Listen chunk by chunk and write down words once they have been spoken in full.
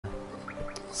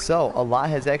So, a lot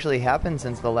has actually happened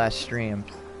since the last stream.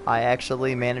 I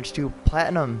actually managed to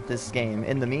platinum this game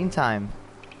in the meantime,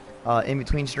 in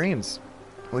between streams,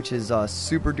 which is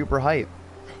super duper hype,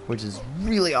 which is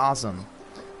really awesome.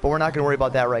 But we're not going to worry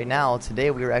about that right now.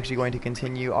 Today we are actually going to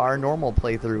continue our normal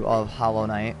playthrough of Hollow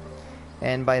Knight.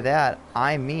 And by that,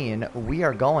 I mean we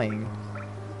are going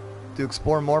to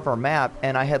explore more of our map,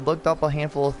 and I had looked up a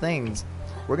handful of things.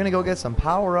 We're going to go get some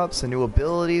power-ups, some new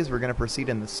abilities. We're going to proceed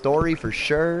in the story for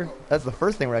sure. That's the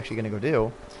first thing we're actually going to go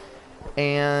do.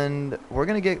 And we're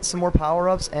going to get some more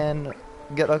power-ups and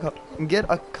get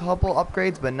a couple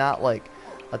upgrades, but not like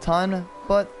a ton,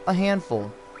 but a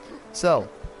handful. So,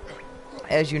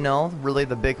 as you know, really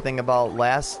the big thing about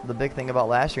last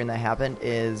year and that happened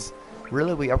is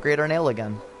really we upgrade our nail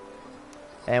again.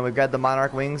 And we've got the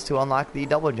Monarch Wings to unlock the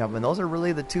double jump, and those are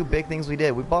really the two big things we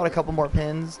did. We bought a couple more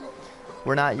pins.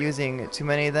 We're not using too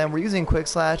many of them. We're using Quick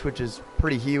Slash, which is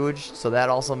pretty huge, so that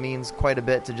also means quite a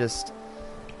bit to just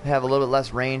have a little bit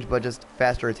less range, but just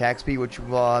faster attack speed, which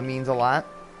means a lot.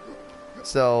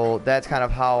 So that's kind of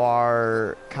how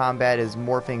our combat is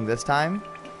morphing this time,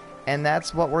 and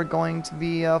that's what we're going to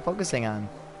be focusing on.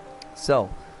 So,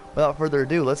 without further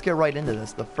ado, let's get right into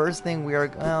this. The first thing we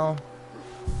are, well,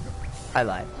 I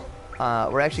lied.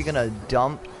 We're actually going to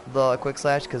dump the Quick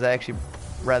Slash because I actually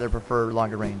rather prefer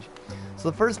longer range. So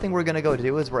the first thing we're going to go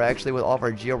do is we're actually, with all of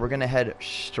our geo, we're going to head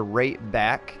straight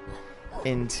back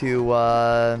into,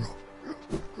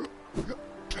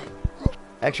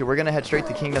 actually, we're going to head straight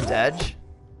to Kingdom's Edge.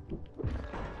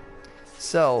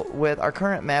 So, with our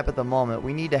current map at the moment,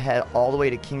 we need to head all the way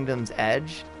to Kingdom's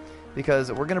Edge,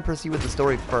 because we're going to proceed with the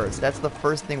story first. That's the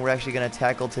first thing we're actually going to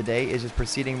tackle today, is just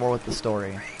proceeding more with the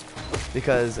story,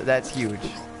 because that's huge.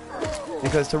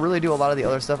 Because to really do a lot of the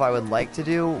other stuff I would like to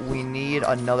do, we need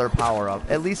another power-up,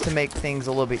 at least to make things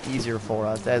a little bit easier for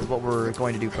us, as what we're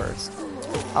going to do first.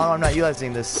 I'm not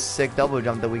utilizing this sick double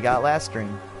jump that we got last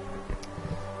stream.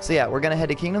 So yeah, we're going to head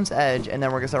to Kingdom's Edge, and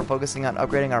then we're going to start focusing on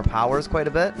upgrading our powers quite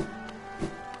a bit.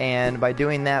 And by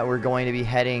doing that, we're going to be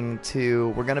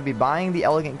we're going to be buying the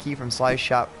Elegant Key from Sly's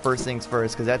shop first things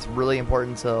first, because that's really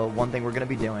important to one thing we're going to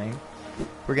be doing.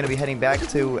 We're going to be heading back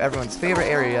to everyone's favorite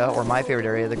area, or my favorite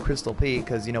area, the Crystal Peak,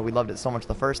 because, you know, we loved it so much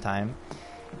the first time.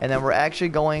 And then we're actually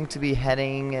going to be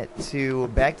heading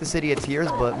back to City of Tears,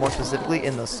 but more specifically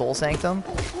in the Soul Sanctum,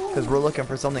 because we're looking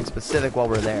for something specific while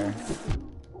we're there.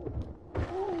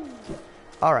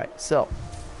 Alright, so,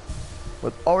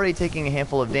 with already taking a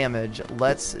handful of damage,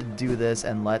 let's do this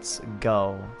and let's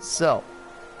go. So,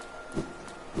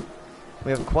 we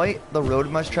have quite the road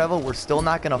we must travel. We're still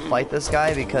not going to fight this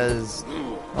guy because,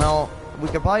 well, we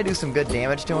could probably do some good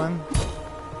damage to him.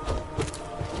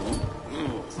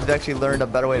 So we've actually learned a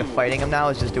better way of fighting him now,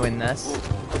 is just doing this.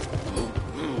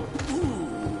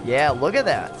 Yeah, look at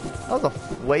that. That was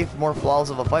a way more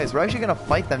flawless of a fight. So we're actually going to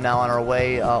fight them now on our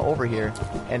way over here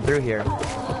and through here.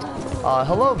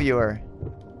 Hello, viewer.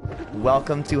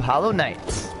 Welcome to Hollow Knight,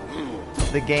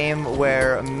 the game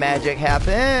where magic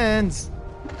happens.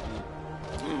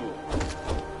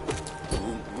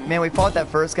 Man, we fought that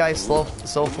first guy so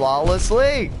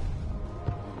flawlessly.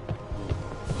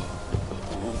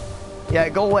 Yeah,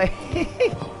 go away.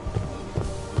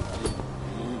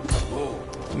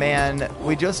 Man,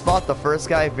 we just fought the first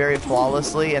guy very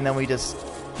flawlessly, and then we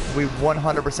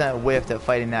 100% whiffed at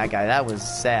fighting that guy. That was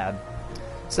sad.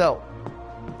 So,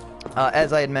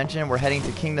 as I had mentioned, we're heading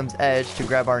to Kingdom's Edge to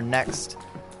grab our next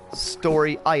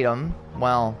story item.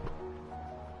 Well,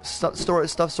 stuff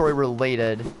story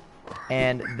related.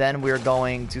 And then we're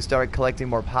going to start collecting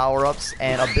more power-ups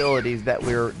and abilities that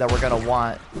we're gonna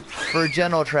want for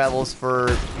general travels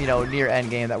for, you know, near end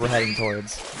game that we're heading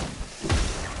towards.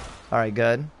 All right,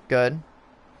 good.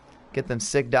 Get them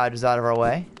sick dodges out of our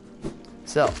way.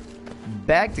 So,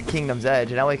 back to Kingdom's Edge,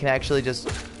 and now we can actually just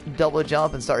double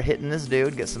jump and start hitting this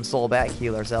dude, get some soul back,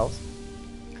 heal ourselves.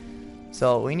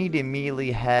 So we need to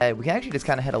immediately head. We can actually just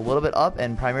kind of head a little bit up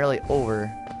and primarily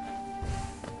over.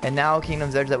 And now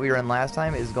Kingdom's Edge that we were in last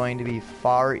time is going to be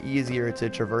far easier to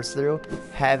traverse through,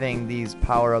 having these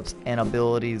power-ups and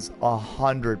abilities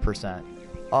 100%.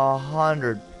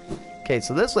 100. Okay,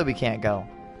 so this way we can't go.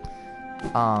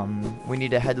 We need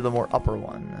to head to the more upper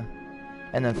one,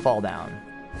 and then fall down.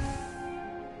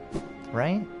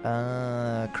 Right?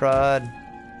 Crud.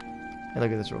 Hey,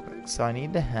 look at this real quick. So I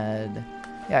need to head.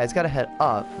 Yeah, it's got to head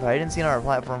up, but I didn't see another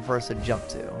platform for us to jump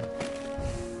to.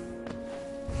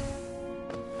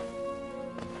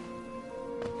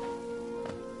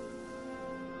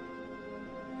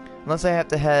 Unless I have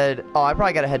to head... Oh, I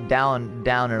probably got to head down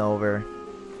and over.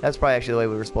 That's probably actually the way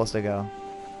we were supposed to go.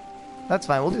 That's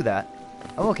fine, we'll do that.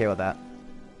 I'm okay with that.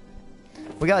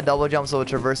 We got a double jump, so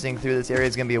traversing through this area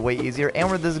is going to be way easier. And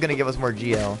this is going to give us more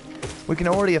geo. We can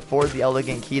already afford the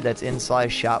elegant key that's inside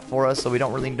shop for us, so we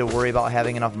don't really need to worry about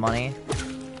having enough money.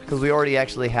 Because we already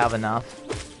actually have enough.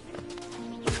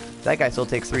 That guy still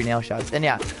takes 3 nail shots. And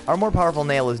yeah, our more powerful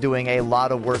nail is doing a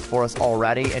lot of work for us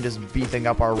already and just beefing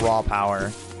up our raw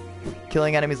power.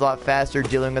 Killing enemies a lot faster,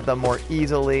 dealing with them more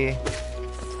easily.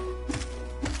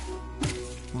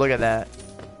 Look at that.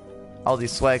 All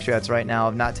these swag shots right now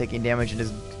of not taking damage and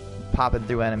just popping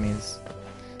through enemies.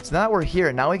 So now that we're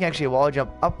here, now we can actually wall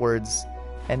jump upwards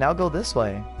and now go this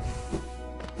way.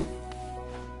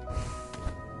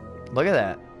 Look at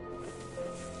that.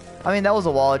 I mean, that was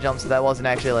a wall jump, so that wasn't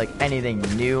actually like anything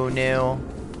new.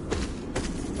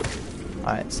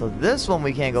 Alright, so this one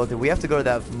we can't go through. We have to go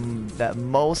to that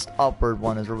most upward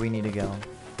one is where we need to go.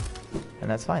 And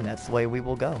that's fine. That's the way we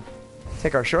will go.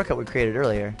 Take our shortcut we created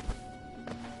earlier.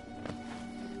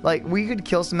 Like, we could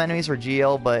kill some enemies for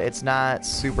geo, but it's not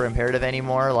super imperative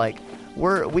anymore. Like,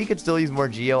 we could still use more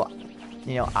geo,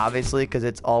 you know, obviously, because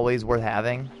it's always worth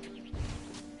having.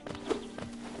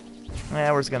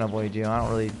 Yeah, we're just gonna avoid geo. I don't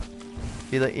really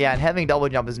feel like, yeah, and having double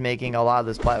jump is making a lot of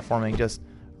this platforming just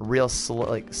real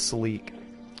sleek.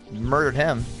 Murdered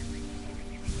him.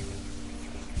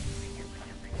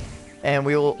 And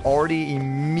we will already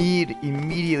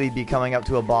immediately be coming up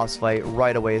to a boss fight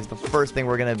right away. Is the first thing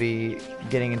we're going to be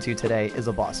getting into today is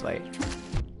a boss fight.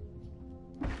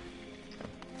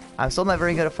 I'm still not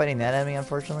very good at fighting that enemy,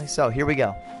 unfortunately. So here we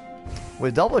go.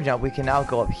 With double jump, we can now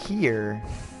go up here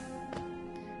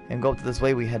and go up to this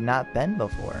way we had not been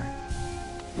before.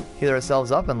 Heal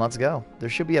ourselves up and let's go. There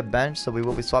should be a bench, so we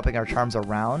will be swapping our charms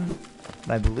around.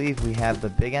 And I believe we have the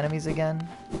big enemies again.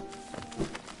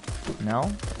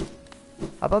 No?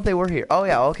 I thought they were here. Oh,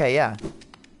 yeah. Okay, yeah.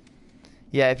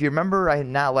 Yeah, if you remember,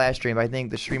 not last stream, I think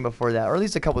the stream before that, or at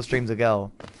least a couple streams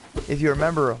ago. If you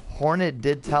remember, Hornet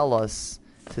did tell us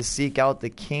to seek out the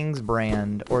King's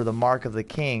brand, or the mark of the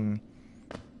King,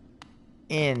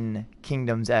 in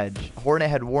Kingdom's Edge. Hornet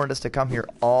had warned us to come here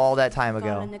all that time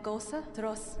ago.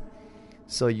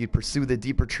 So you pursue the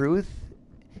deeper truth.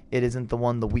 It isn't the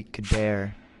one the weak could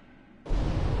bear.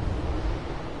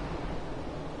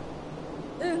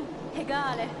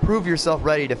 Prove yourself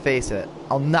ready to face it.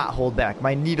 I'll not hold back.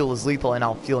 My needle is lethal and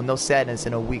I'll feel no sadness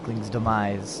in a weakling's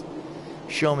demise.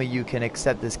 Show me you can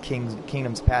accept this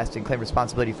kingdom's past and claim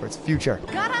responsibility for its future.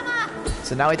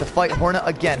 So now we have to fight Hornet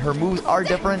again. Her moves are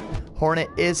different. Hornet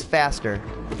is faster.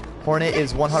 Hornet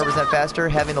is 100% faster.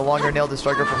 Having the longer nail to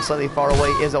strike her from slightly far away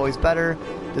is always better.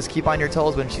 Just keep on your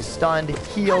toes when she's stunned.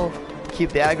 Heal. Keep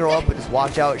the aggro up, but just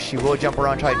watch out. She will jump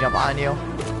around, try to jump on you.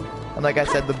 And like I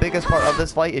said, the biggest part of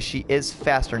this fight is she is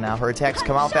faster now. Her attacks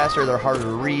come out faster, they're harder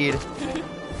to read.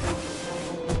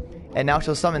 And now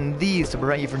she'll summon these to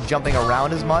prevent you from jumping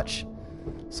around as much.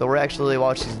 So we're actually,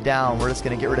 while she's down, we're just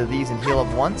going to get rid of these and heal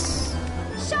up once.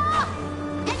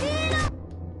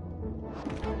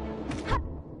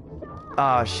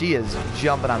 Ah, she is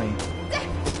jumping on me.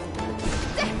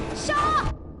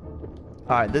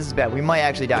 Alright, this is bad. We might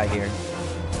actually die here.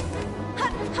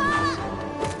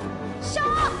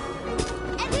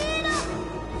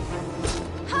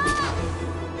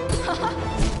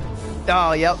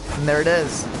 Oh, yep, and there it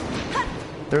is.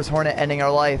 There's Hornet ending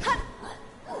our life.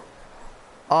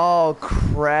 Oh,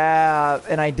 crap.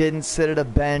 And I didn't sit at a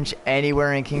bench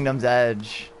anywhere in Kingdom's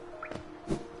Edge.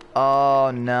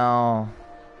 Oh, no.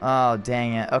 Oh,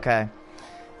 dang it. Okay.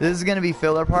 This is going to be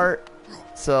filler part.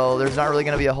 So there's not really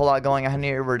going to be a whole lot going on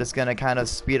here. We're just going to kind of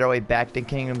speed our way back to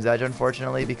Kingdom's Edge,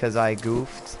 unfortunately, because I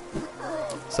goofed.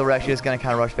 So we're actually just going to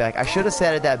kind of rush back. I should have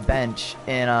sat at that bench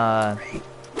in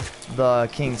the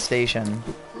King's Station.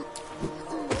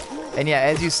 And yeah,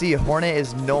 as you see, Hornet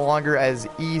is no longer as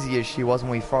easy as she was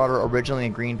when we fought her originally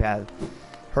in Green Path.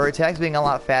 Her attacks being a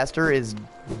lot faster is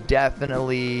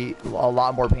definitely a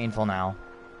lot more painful now.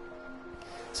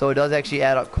 So it does actually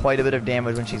add up quite a bit of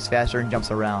damage when she's faster and jumps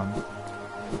around.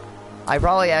 I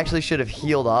probably actually should have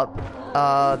healed up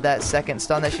that second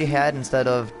stun that she had instead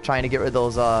of trying to get rid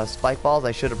of those spike balls.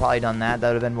 I should have probably done that. That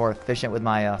would have been more efficient with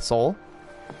my soul.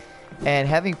 And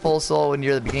having full soul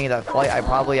near the beginning of that fight, I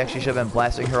probably actually should have been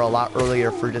blasting her a lot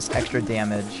earlier for just extra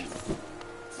damage.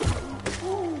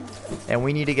 And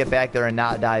we need to get back there and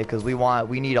not die because we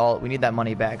need that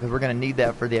money back because we're gonna need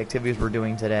that for the activities we're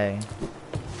doing today.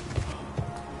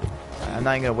 I'm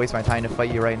not even gonna waste my time to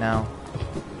fight you right now.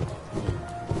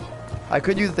 I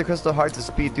could use the crystal heart to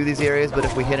speed through these areas, but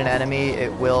if we hit an enemy,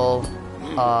 it will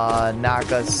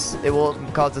knock us. It will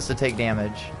cause us to take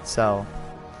damage. So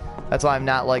that's why I'm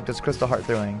not like this crystal heart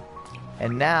throwing.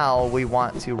 And now we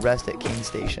want to rest at King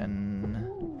Station.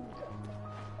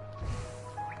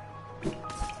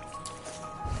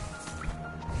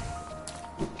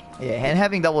 Yeah, and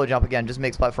having double jump again just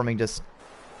makes platforming just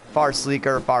far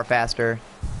sleeker, far faster.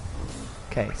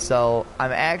 Okay, so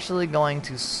I'm actually going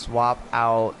to swap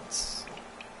out...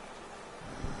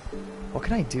 What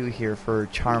can I do here for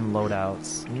charm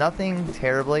loadouts? Nothing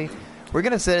terribly. We're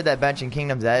going to sit at that bench in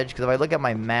Kingdom's Edge, because if I look at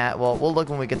my map... Well, we'll look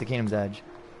when we get to Kingdom's Edge.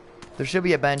 There should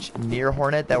be a bench near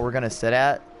Hornet that we're going to sit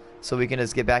at, so we can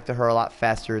just get back to her a lot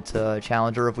faster to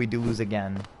challenge her if we do lose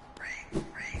again.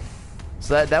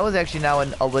 So that was actually now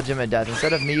a legitimate death.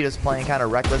 Instead of me just playing kind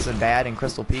of reckless and bad in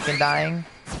Crystal Peak and dying,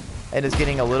 and just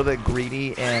getting a little bit greedy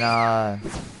in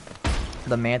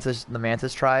the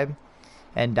Mantis tribe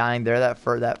and dying there that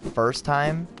first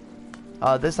time.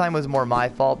 This time was more my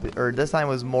fault, or this time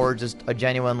was more just a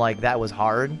genuine like that was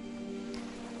hard.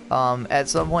 At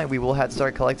some point we will have to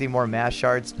start collecting more mass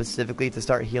shards specifically to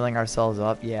start healing ourselves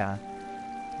up. Yeah,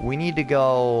 we need to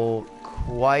go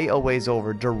quite a ways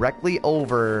over, directly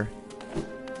over.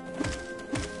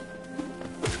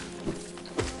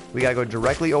 We gotta go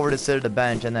directly over to sit at the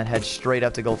bench and then head straight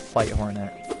up to go fight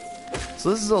Hornet. So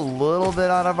this is a little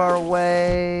bit out of our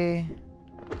way.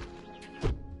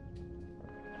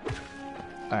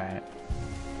 Alright.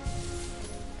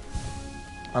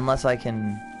 Unless I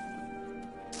can...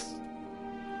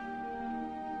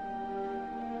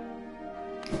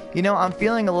 You know, I'm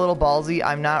feeling a little ballsy.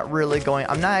 I'm not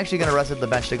actually gonna rest at the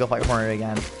bench to go fight Hornet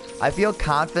again. I feel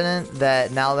confident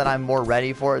that now that I'm more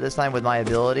ready for it this time with my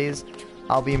abilities,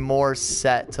 I'll be more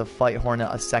set to fight Hornet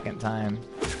a second time.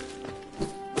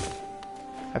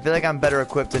 I feel like I'm better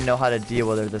equipped to know how to deal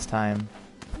with her this time.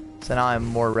 So now I'm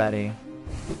more ready.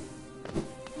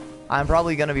 I'm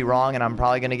probably going to be wrong and I'm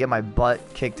probably going to get my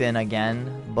butt kicked in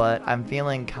again, but I'm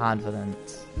feeling confident.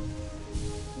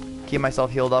 Keep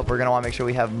myself healed up. We're going to want to make sure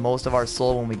we have most of our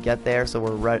soul when we get there, so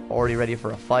we're already ready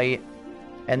for a fight.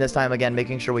 And this time again,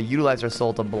 making sure we utilize our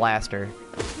soul to blast her.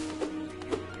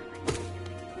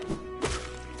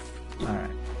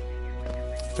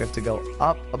 We have to go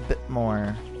up a bit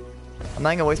more. I'm not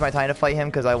going to waste my time to fight him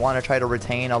because I want to try to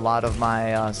retain a lot of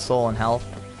my soul and health.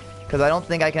 Because I don't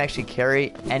think I can actually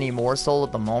carry any more soul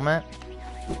at the moment.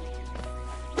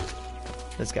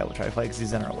 This guy will try to fight because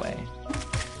he's in our way.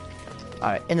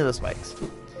 Alright, into the spikes.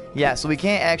 Yeah, so we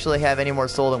can't actually have any more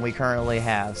soul than we currently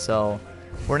have. So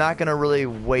we're not going to really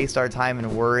waste our time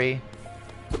and worry.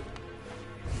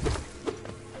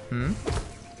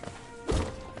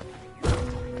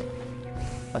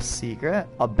 A secret?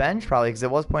 A bench? Probably, because it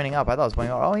was pointing up. I thought it was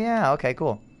pointing up. Oh, yeah. Okay,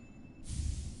 cool.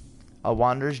 A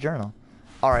Wanderer's Journal.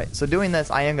 Alright, so doing this,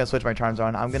 I am going to switch my charms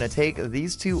on. I'm going to take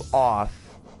these two off.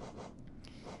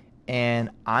 And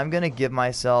I'm going to give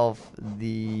myself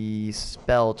the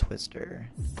Spell Twister.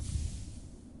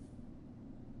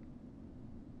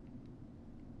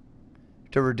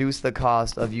 To reduce the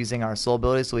cost of using our soul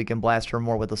ability so we can blast her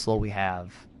more with the soul we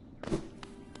have.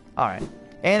 Alright.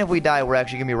 And if we die, we're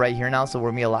actually going to be right here now, so we're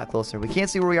going to be a lot closer. We can't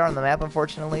see where we are on the map,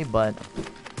 unfortunately, but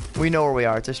we know where we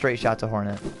are. It's a straight shot to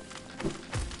Hornet.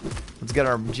 Let's get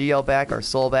our GL back, our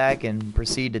soul back, and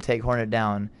proceed to take Hornet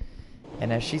down.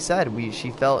 And as she said,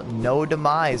 she felt no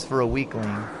demise for a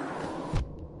weakling.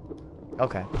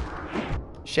 Okay.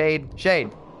 Shade.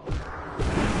 Shade.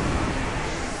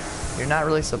 You're not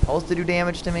really supposed to do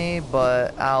damage to me,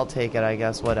 but I'll take it, I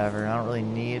guess. Whatever. I don't really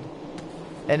need...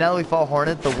 And now that we fought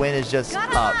Hornet, the win is just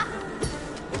up.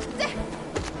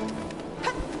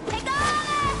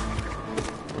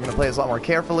 We're going to play this a lot more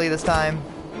carefully this time.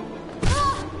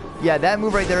 Yeah, that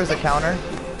move right there is a counter.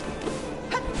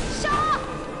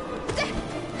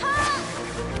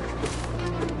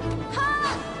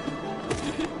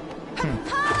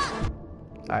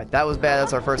 Alright, that was bad.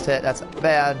 That's our first hit. That's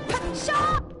bad.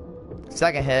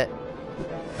 Second hit.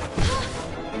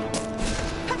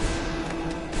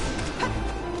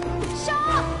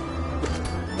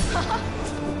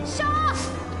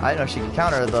 I didn't know she could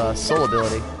counter the soul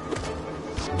ability.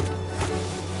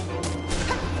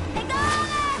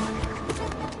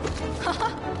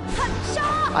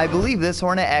 I believe this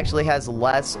Hornet actually has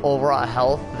less overall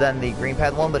health than the Green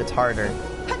Path one, but it's harder.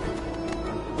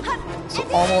 So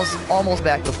almost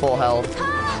back to full health.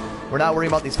 We're not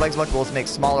worrying about these spikes much. We'll just make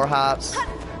smaller hops.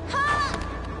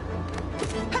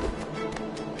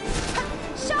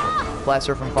 Blast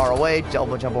her from far away.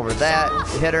 Jump over that.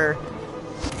 Hit her.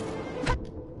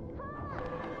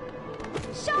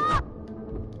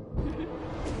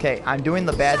 Okay, I'm doing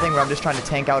the bad thing where I'm just trying to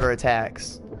tank out her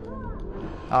attacks.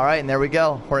 Alright, and there we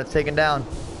go. Hornet's taken down.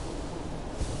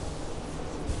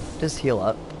 Just heal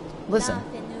up. Listen.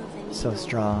 So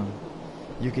strong.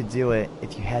 You could do it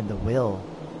if you had the will.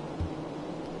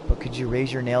 But could you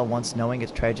raise your nail once knowing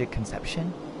its tragic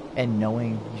conception? And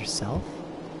knowing yourself?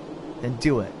 Then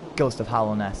do it. Ghost of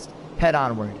Hallownest, head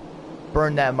onward.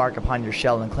 Burn that mark upon your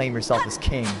shell and claim yourself as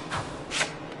king.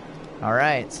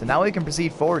 Alright, so now we can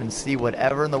proceed forward and see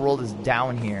whatever in the world is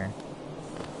down here.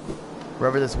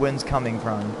 Wherever this wind's coming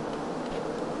from.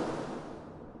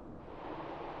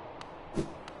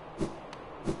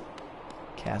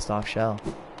 Cast off shell.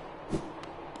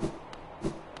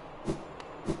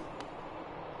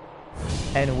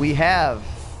 And we have,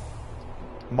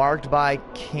 marked by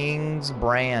King's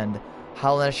brand,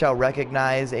 Hallownest shall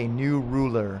recognize a new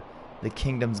ruler. The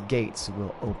kingdom's gates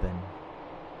will open.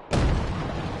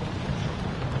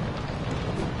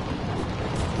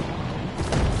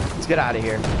 Let's get out of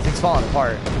here. This thing's falling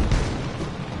apart.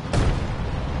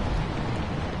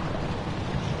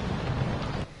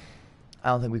 I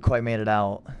don't think we quite made it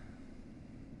out.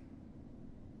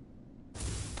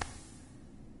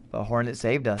 But Hornet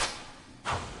saved us.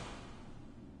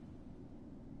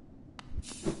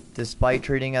 Despite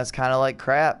treating us kind of like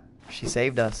crap, she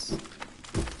saved us.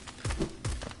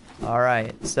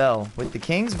 Alright, so with the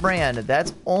King's brand,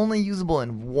 that's only usable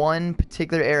in one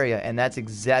particular area, and that's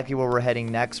exactly where we're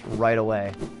heading next right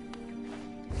away.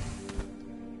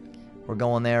 We're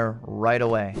going there right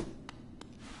away.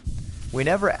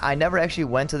 I never actually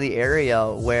went to the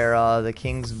area where the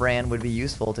King's brand would be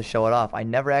useful to show it off. I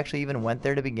never actually even went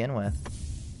there to begin with.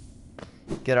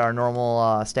 Get our normal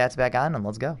stats back on and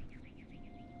let's go.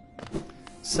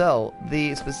 So,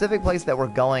 the specific place that we're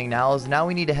going now is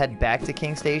we need to head back to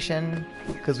King Station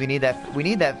because we need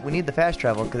the fast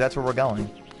travel because that's where we're going.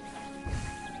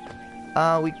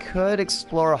 We could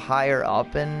explore higher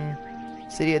up in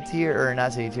City of Tears, or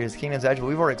not City of Tears, Kingdom's Edge, but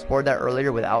we've already explored that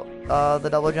earlier without the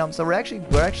double jump, so we're actually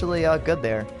good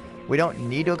there. We don't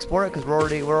need to explore it because we're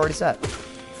already set.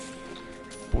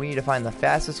 But we need to find the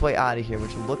fastest way out of here,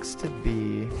 which looks to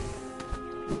be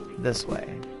this way.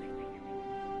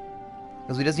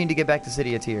 Because we just need to get back to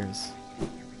City of Tears.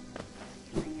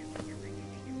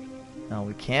 No,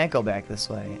 we can't go back this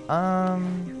way.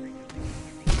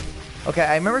 Okay,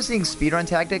 I remember seeing speedrun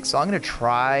tactics, so I'm going to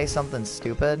try something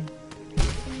stupid.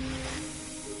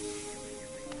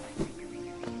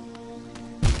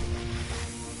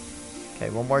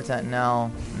 Okay, one more time.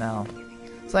 No.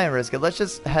 Let's not even risk it. Let's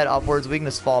just head upwards. We can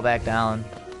just fall back down.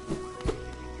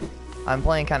 I'm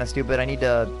playing kind of stupid. I need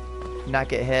to not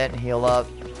get hit and heal up.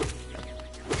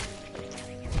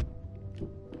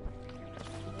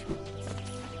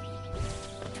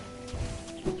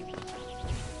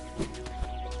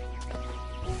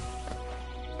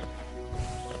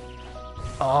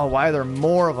 Oh, why are there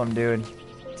more of them, dude?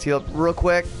 Let's heal up real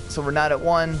quick so we're not at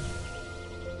one.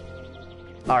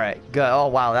 Alright, good. Oh,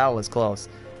 wow, that was close.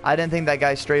 I didn't think that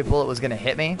guy's stray bullet was going to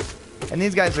hit me. And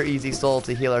these guys are easy soul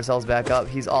to heal ourselves back up.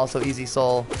 He's also easy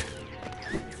soul.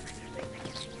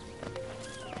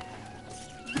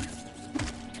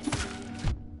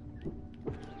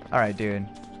 Alright, dude.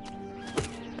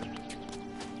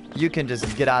 You can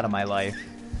just get out of my life.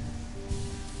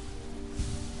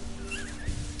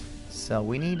 So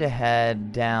we need to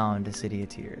head down to City of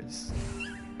Tears.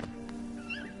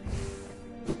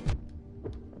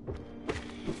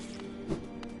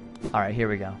 Alright, here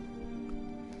we go.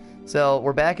 So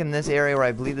we're back in this area where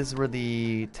I believe this is where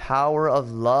the Tower of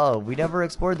Love. We never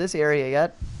explored this area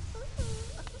yet.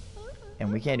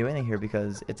 And we can't do anything here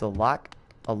because it's a locked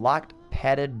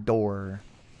padded door.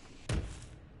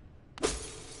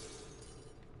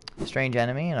 Strange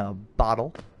enemy and a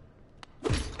bottle.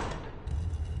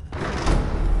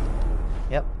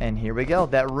 Yep, and here we go.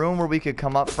 That room where we could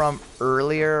come up from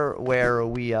earlier where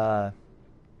we, yeah,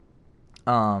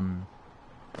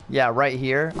 right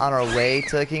here on our way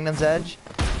to Kingdom's Edge.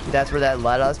 That's where that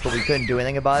led us, but we couldn't do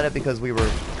anything about it because we were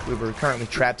currently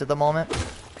trapped at the moment.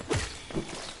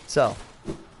 So,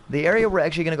 the area we're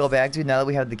actually going to go back to now that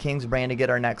we have the King's brand to get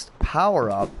our next power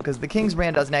up, because the King's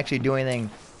brand doesn't actually do anything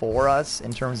for us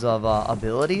in terms of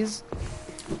abilities,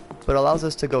 but allows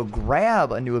us to go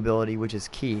grab a new ability, which is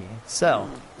key. So,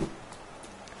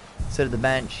 sit at the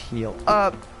bench, heal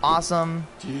up, awesome.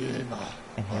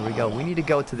 And here we go. We need to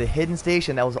go to the hidden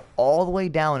station that was all the way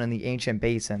down in the Ancient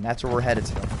Basin. That's where we're headed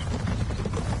to.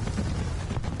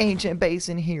 Ancient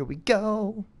Basin, here we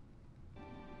go.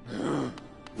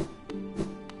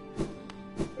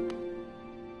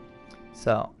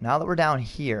 So, now that we're down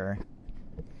here,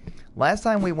 last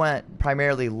time we went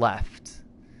primarily left.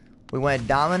 We went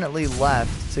dominantly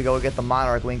left to go get the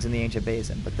Monarch Wings in the Ancient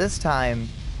Basin. But this time,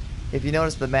 if you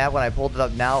notice the map when I pulled it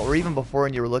up now, or even before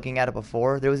when you were looking at it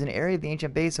before, there was an area of the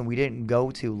Ancient Basin we didn't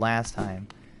go to last time.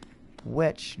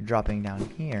 Which, dropping down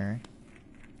here,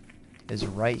 is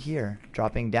right here.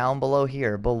 Dropping down below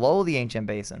here, below the Ancient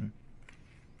Basin.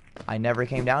 I never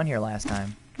came down here last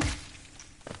time.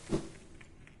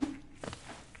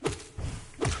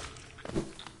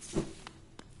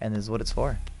 And this is what it's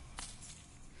for.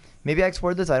 Maybe I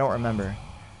explored this, I don't remember.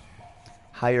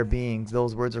 Higher beings,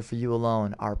 those words are for you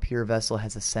alone. Our pure vessel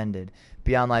has ascended.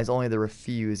 Beyond lies only the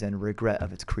refuse and regret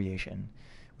of its creation.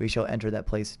 We shall enter that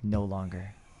place no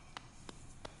longer.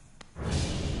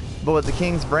 But with the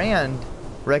king's brand,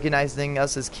 recognizing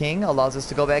us as king allows us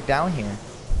to go back down here.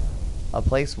 A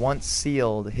place once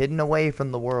sealed, hidden away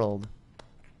from the world.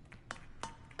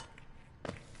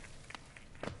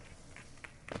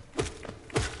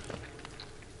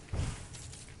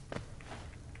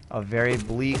 A very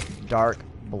bleak, dark,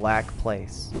 black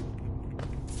place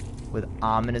with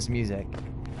ominous music.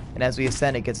 And as we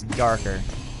ascend, it gets darker.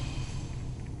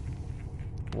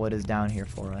 What is down here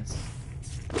for us?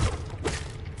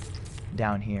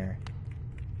 Down here.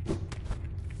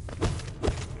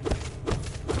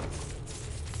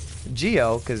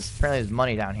 Geo, because apparently there's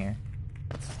money down here.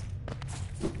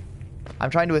 I'm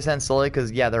trying to ascend slowly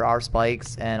because yeah, there are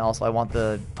spikes, and also I want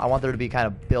there to be kind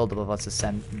of build up of us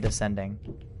descending.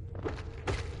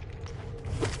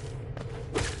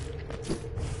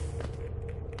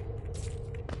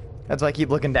 That's why I keep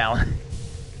looking down.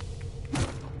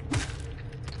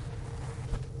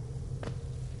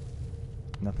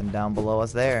 Nothing down below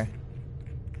us there.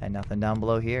 And nothing down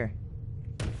below here.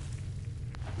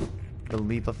 The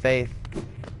leap of faith.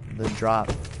 The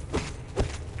drop.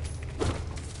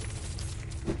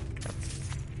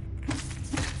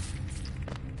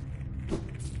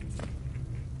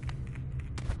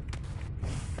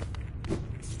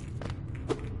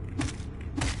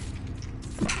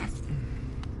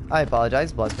 I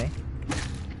apologize, bless me.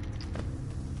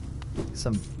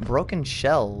 Some broken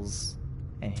shells.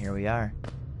 And here we are.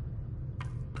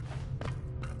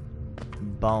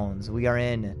 Bones. We are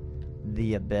in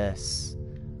the abyss.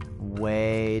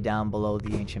 Way down below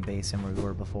the ancient basin where we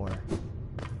were before.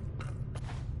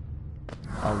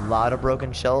 A lot of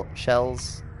broken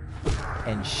shells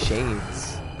and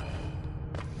shades.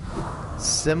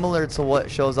 Similar to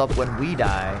what shows up when we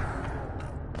die.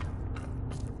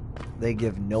 They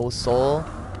give no soul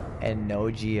and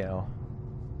no geo.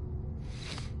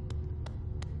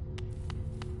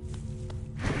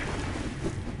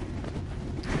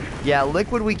 Yeah,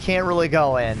 liquid we can't really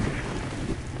go in.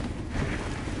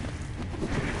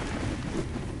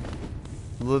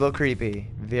 A little creepy.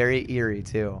 Very eerie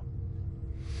too.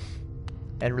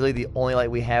 And really the only light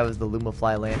we have is the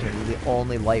Lumafly lantern. It's the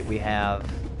only light we have.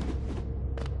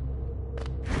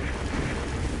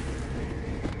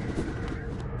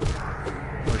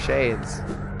 Shades.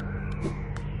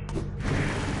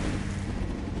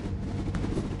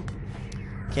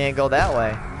 Can't go that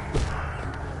way.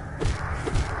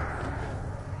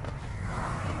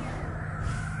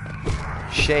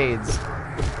 Shades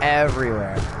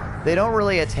everywhere. They don't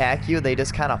really attack you, they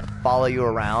just kind of follow you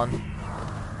around.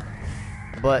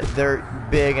 But they're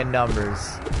big in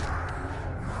numbers.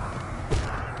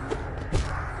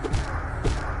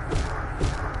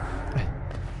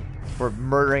 We're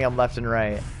murdering them left and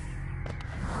right.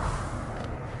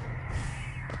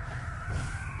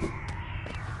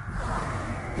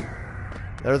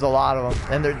 There's a lot of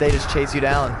them, and they just chase you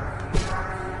down.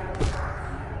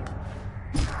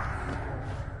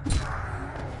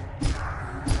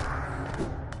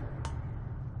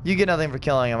 You get nothing for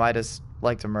killing them, I just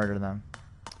like to murder them.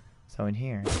 So in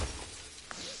here.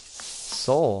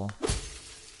 Soul.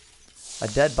 A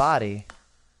dead body.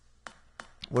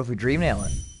 What if we dream nail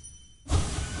it?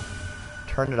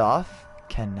 Turn it off?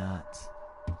 Cannot.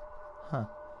 Huh.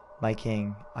 My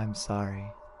king, I'm sorry.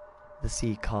 The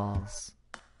sea calls.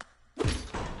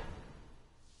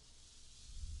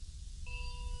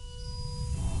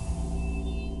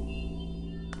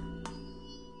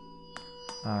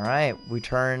 Alright, we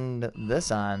turned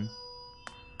this on.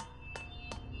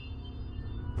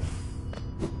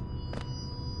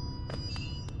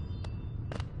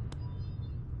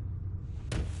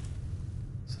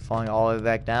 So falling all the way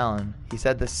back down. He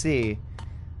said the sea,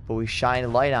 but we shine a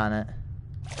light on it.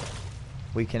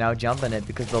 We can now jump in it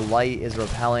because the light is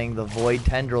repelling the void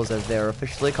tendrils, as they're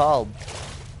officially called,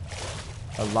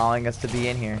 allowing us to be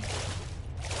in here.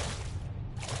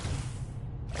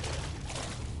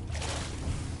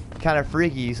 Kind of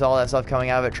freaky, you saw that stuff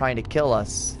coming out of it trying to kill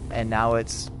us, and now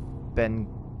it's been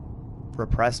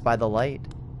repressed by the light.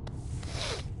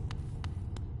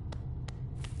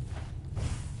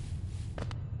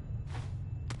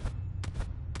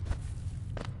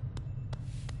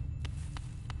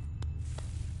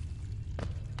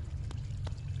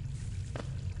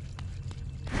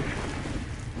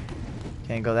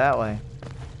 Can't go that way.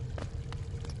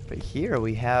 But here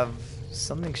we have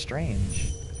something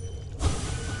strange.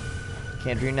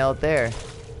 Can't dream nail it there.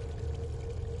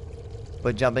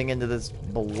 but jumping into this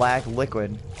black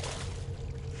liquid.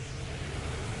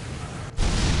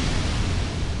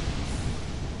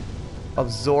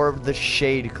 Absorb the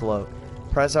shade cloak.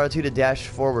 Press R2 to dash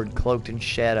forward, cloaked in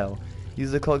shadow.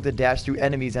 Use the cloak to dash through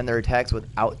enemies and their attacks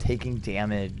without taking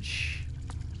damage.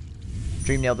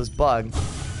 Dream nailed this bug.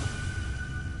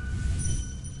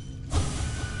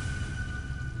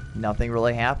 Nothing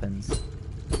really happens.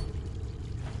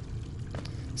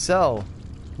 So,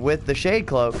 with the shade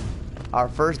cloak, our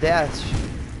first dash...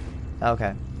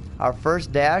 Okay. Our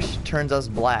first dash turns us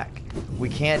black. We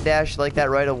can't dash like that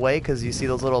right away because you see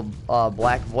those little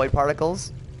black void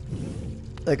particles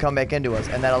that come back into us.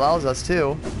 And that allows us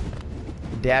to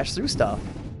dash through stuff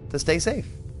to stay safe.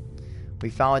 We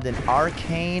found an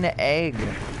arcane egg.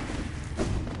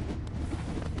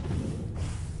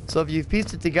 So if you've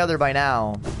pieced it together by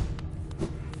now,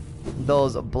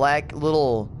 those black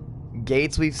little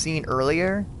gates we've seen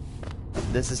earlier,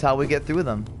 this is how we get through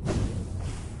them.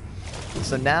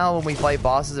 So now when we fight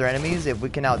bosses or enemies, if we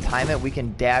can out-time it, we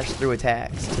can dash through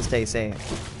attacks to stay safe.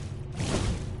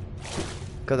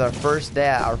 Because our first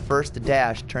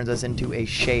dash turns us into a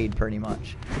shade, pretty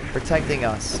much, protecting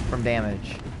us from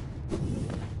damage.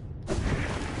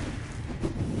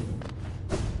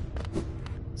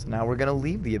 So now we're gonna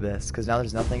leave the abyss, because now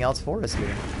there's nothing else for us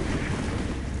here.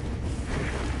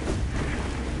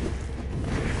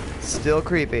 Still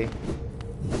creepy.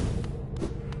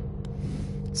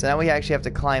 So now we actually have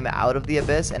to climb out of the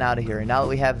abyss and out of here. And now that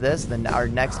we have this, then our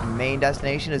next main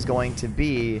destination is going to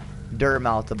be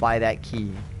Dirtmouth to buy that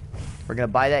key. We're going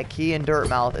to buy that key in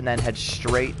Dirtmouth and then head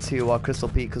straight to Crystal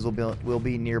Peak because we'll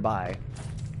be nearby.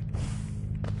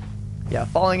 Yeah,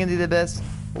 falling into the abyss,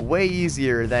 way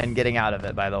easier than getting out of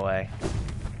it, by the way.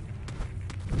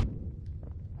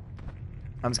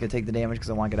 I'm just going to take the damage because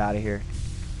I want to get out of here.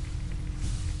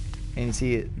 And you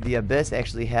see, the abyss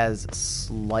actually has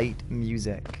slight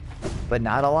music, but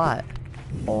not a lot,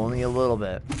 only a little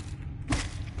bit.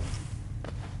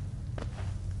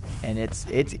 And it's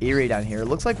eerie down here. It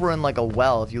looks like we're in like a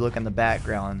well if you look in the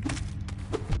background.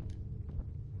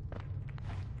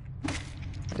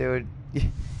 Dude,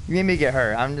 you made me get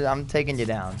hurt. I'm taking you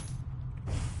down.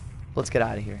 Let's get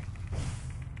out of here.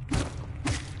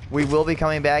 We will be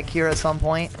coming back here at some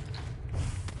point.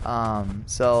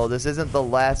 So this isn't the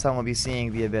last time we'll be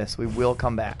seeing the abyss. We will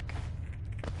come back.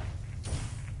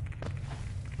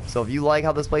 So if you like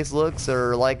how this place looks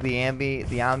or like the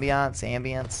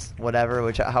ambiance,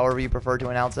 whatever, however you prefer to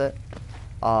announce it,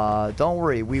 don't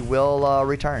worry, we will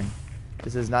return.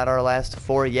 This is not our last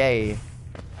foray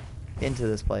into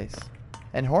this place.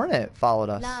 And Hornet followed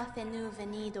us.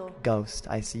 Ghost,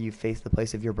 I see you face the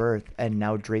place of your birth and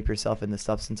now drape yourself in the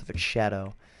substance of its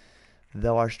shadow.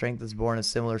 Though our strength is born a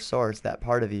similar source, that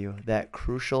part of you, that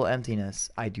crucial emptiness,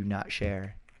 I do not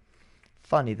share.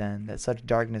 Funny then, that such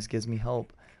darkness gives me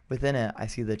hope. Within it, I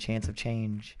see the chance of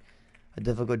change. A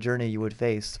difficult journey you would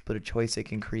face, but a choice it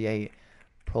can create.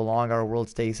 Prolong our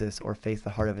world's stasis, or face the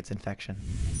heart of its infection.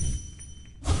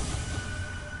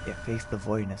 It faced the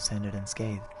void and ascended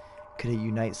unscathed. Could it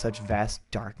unite such vast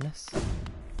darkness?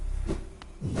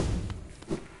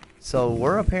 So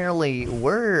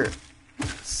we're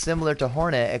similar to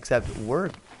Hornet, except we're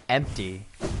empty.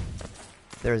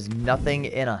 There's nothing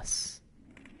in us.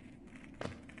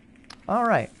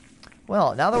 Alright.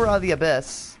 Well, now that we're out of the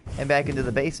abyss and back into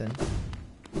the basin.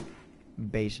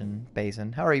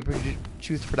 Basin. However you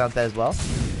choose to pronounce that as well.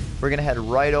 We're going to head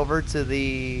right over to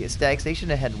the Stag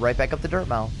Station and head right back up to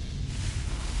Dirtmouth.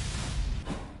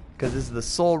 Because this is the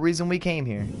sole reason we came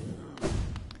here.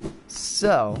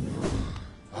 So,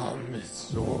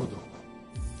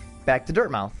 back to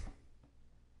Dirtmouth.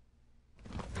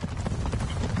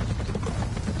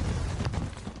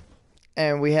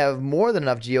 And we have more than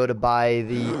enough geo to buy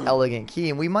the elegant key,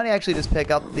 and we might actually just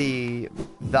pick up the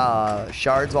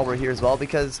shards while we're here as well,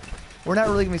 because we're not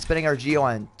really going to be spending our geo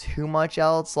on too much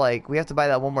else. Like, we have to buy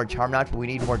that one more charm notch, but we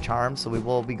need more charms, so we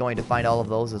will be going to find all of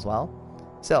those as well.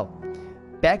 So,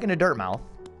 back into Dirtmouth.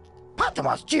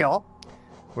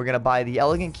 We're going to buy the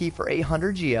elegant key for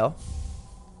 800 geo.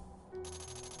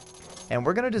 And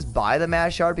we're going to just buy the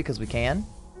mass shard because we can.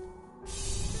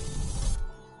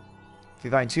 If we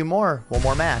find two more, one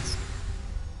more mask.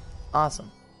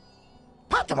 Awesome.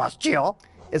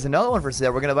 Is another one for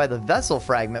sale. We're going to buy the vessel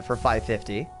fragment for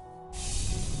 550.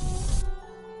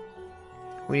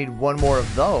 We need one more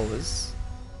of those.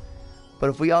 But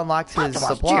if we unlocked his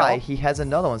supply, he has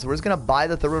another one. So we're just going to buy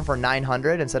the third one for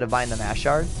 900 instead of buying the mass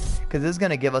shard. Because this is going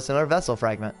to give us another vessel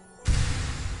fragment.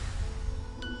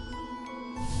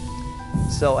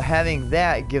 So having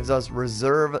that gives us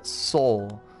reserve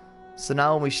soul. So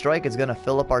now when we strike, it's going to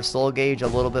fill up our soul gauge a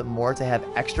little bit more to have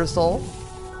extra soul.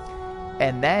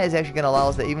 And that is actually going to allow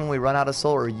us that even when we run out of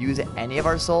soul or use any of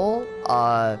our soul,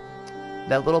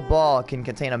 that little ball can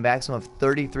contain a maximum of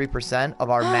 33% of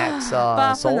our max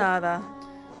soul.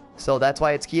 So that's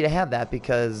why it's key to have that,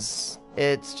 because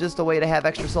it's just a way to have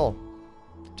extra soul.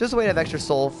 Just a way to have extra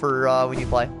soul for when you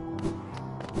play.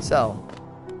 So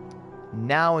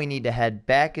now we need to head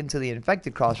back into the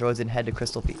infected crossroads and head to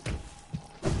Crystal Peak.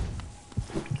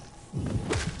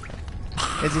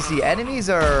 As you see, enemies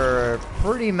are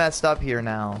pretty messed up here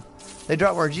now. They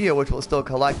drop more Geo, which will still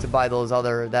collect to buy that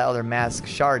other mask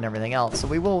shard and everything else. So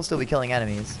we will still be killing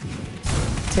enemies,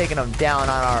 taking them down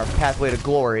on our pathway to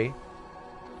glory,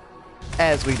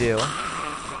 as we do.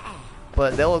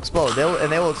 But they'll explode. They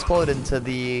will explode into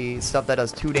the stuff that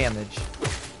does 2 damage.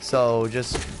 So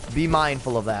just be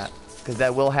mindful of that, because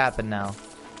that will happen now.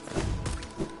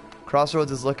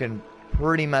 Crossroads is looking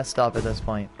pretty messed up at this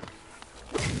point.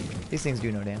 These things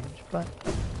do no damage, but...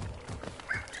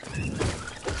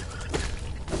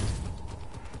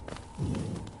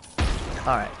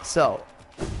 Alright, so,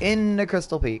 in the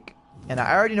Crystal Peak. And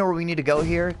I already know where we need to go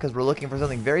here, because we're looking for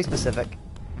something very specific.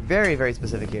 Very, very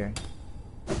specific here.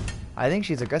 I think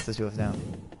she's aggressive to us now.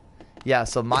 Yeah,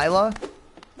 so Mila,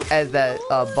 as that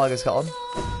bug is called,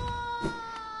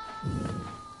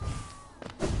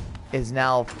 is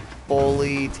now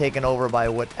fully taken over by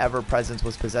whatever presence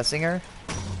was possessing her.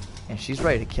 And she's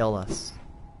ready to kill us.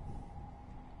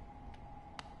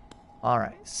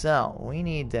 Alright, so we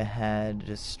need to head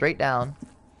just straight down,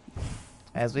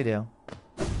 as we do.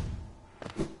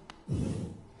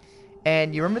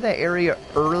 And you remember that area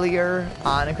earlier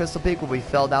on in Crystal Peak where we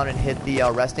fell down and hit the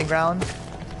resting ground?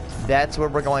 That's where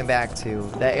we're going back to.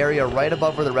 That area right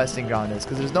above where the resting ground is.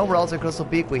 Because there's nowhere else in Crystal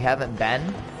Peak we haven't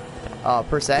been,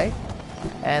 per se.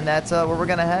 And that's where we're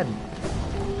going to head.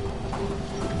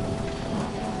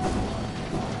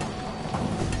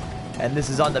 And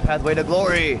this is on the pathway to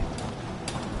glory.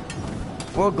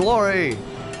 For glory.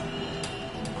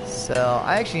 So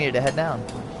I actually need to head down.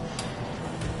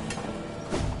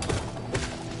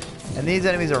 And these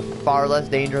enemies are far less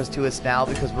dangerous to us now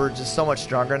because we're just so much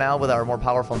stronger now with our more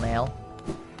powerful nail.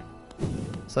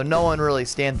 So no one really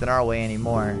stands in our way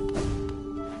anymore.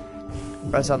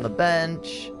 Press on the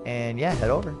bench and yeah, head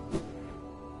over.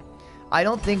 I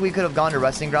don't think we could have gone to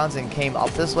resting grounds and came up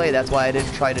this way. That's why I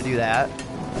didn't try to do that.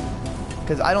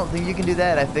 Because I don't think you can do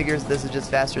that. I figure this is just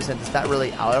faster since it's not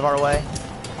really out of our way.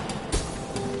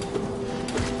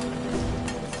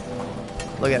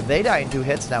 Look at, they die in 2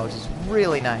 hits now, which is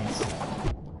really nice.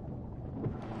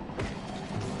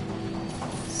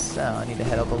 So I need to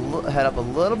head up a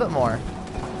little bit more.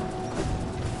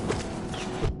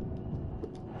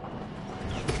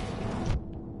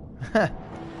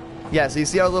 Yeah, so you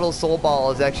see our little soul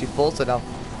ball is actually full, so now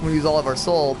when we use all of our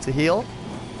soul to heal,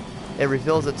 it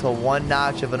refills it to 1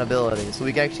 notch of an ability. So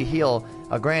we can actually heal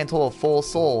a grand total of full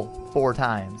soul 4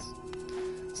 times.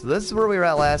 So this is where we were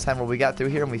at last time, where we got through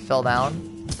here and we fell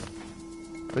down.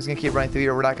 We're just going to keep running through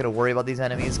here. We're not going to worry about these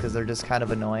enemies because they're just kind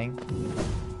of annoying.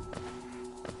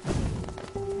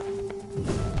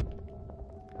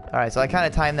 Alright, so I kind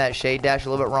of timed that shade dash a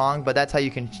little bit wrong, but that's how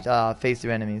you can phase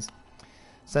through enemies.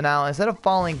 So now, instead of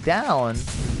falling down,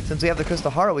 since we have the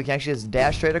Crystal Heart, we can actually just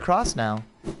dash straight across now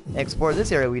and explore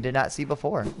this area we did not see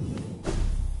before.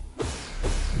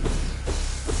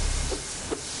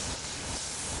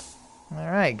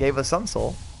 Alright, gave us some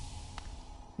soul.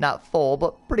 Not full,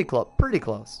 but pretty close. Pretty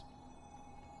close.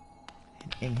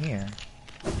 In here,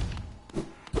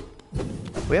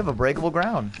 we have a breakable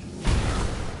ground.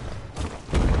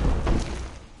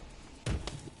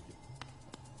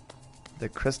 The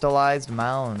crystallized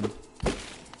mound.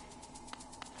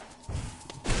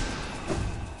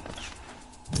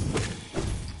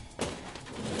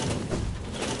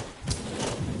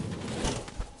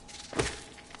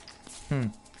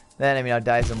 That enemy now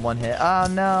dies in 1 hit. Oh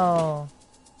no!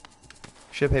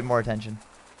 Should have paid more attention.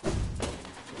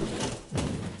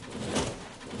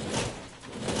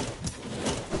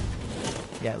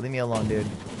 Yeah, leave me alone, dude.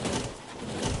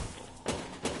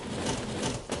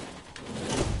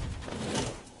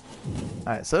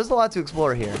 Alright, so there's a lot to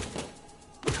explore here.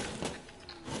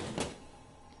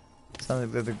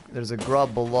 There's a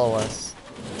grub below us.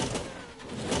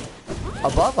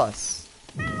 Above us.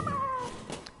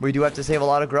 We do have to save a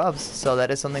lot of grubs, so that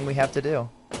is something we have to do.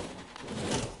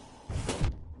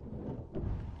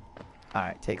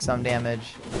 Alright, take some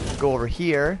damage. Go over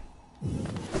here.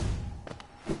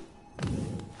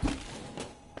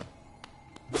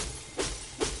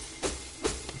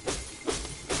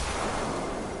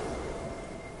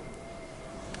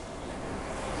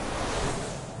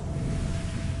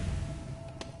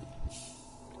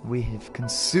 We have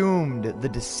consumed the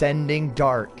descending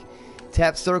dark.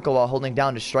 Tap circle while holding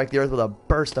down to strike the earth with a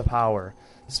burst of power.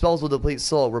 Spells will deplete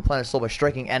soul, replenish soul by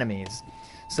striking enemies.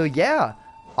 So yeah,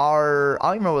 I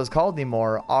don't even know what it's called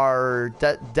anymore. Our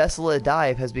desolate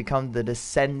dive has become the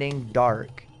descending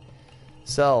dark.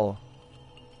 So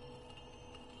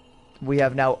we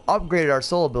have now upgraded our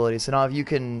soul ability. So now if you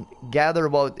can gather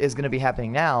what is going to be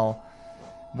happening now,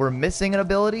 we're missing an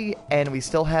ability and we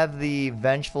still have the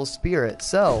vengeful spirit.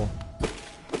 So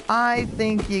I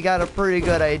think you got a pretty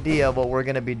good idea of what we're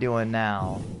going to be doing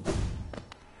now.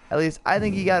 At least I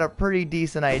think you got a pretty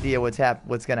decent idea what's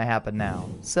going to happen now.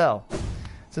 So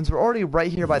since we're already right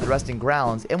here by the resting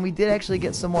grounds, and we did actually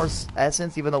get some more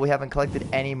essence even though we haven't collected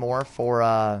any more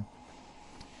for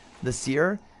the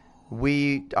seer,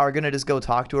 we are going to just go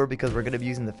talk to her because we're going to be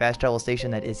using the fast travel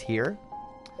station that is here.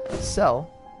 So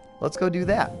let's go do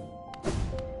that.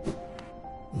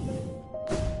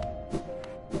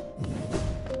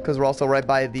 Because we're also right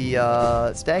by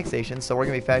the stag station, so we're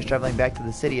going to be fast traveling back to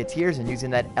the City of Tears and using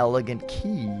that elegant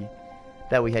key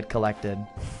that we had collected.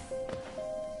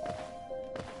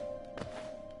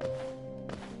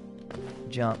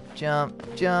 Jump,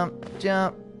 jump, jump,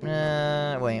 jump.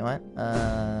 Wait, what?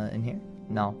 In here?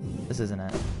 No, this isn't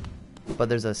it. But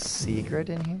there's a secret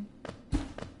in here?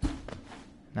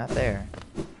 Not there.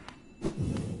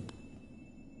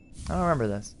 I don't remember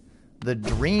this. The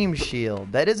Dream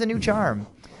Shield. That is a new charm.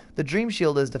 The Dream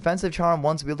Shield is a defensive charm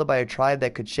once wielded by a tribe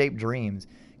that could shape dreams.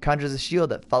 Conjures a shield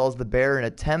that follows the bearer and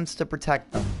attempts to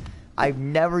protect them. I've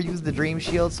never used the Dream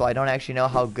Shield, so I don't actually know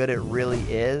how good it really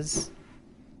is.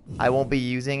 I won't be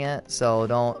using it, so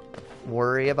don't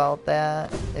worry about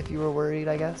that if you were worried,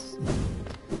 I guess.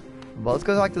 But let's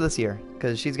go talk to this here,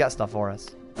 because she's got stuff for us.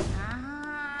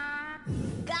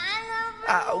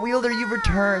 Wielder, you've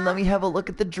returned. Let me have a look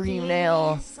at the dream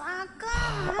nail.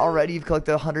 Already you've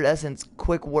collected 100 essence.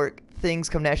 Quick work. Things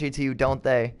come naturally to you, don't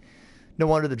they? No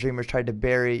wonder the dreamers tried to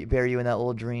bury you in that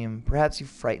little dream. Perhaps you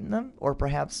frightened them? Or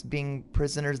perhaps being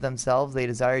prisoners themselves, they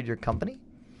desired your company?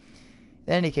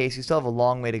 In any case, you still have a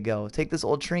long way to go. Take this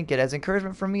old trinket as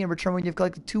encouragement from me in return when you've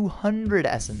collected 200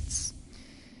 essence.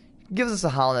 Gives us a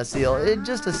Hollowness seal. It's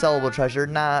just a sellable treasure,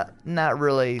 not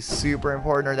really super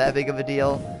important or that big of a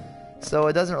deal. So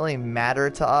it doesn't really matter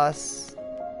to us.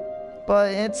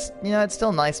 But it's, you know, it's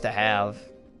still nice to have.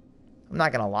 I'm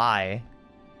not gonna lie.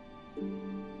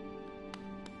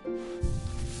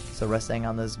 So resting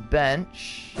on this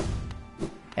bench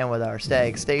and with our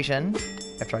stag station,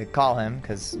 after I call him,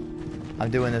 because I'm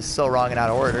doing this so wrong and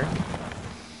out of order.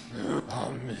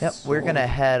 Yep, we're gonna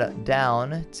head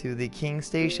down to the King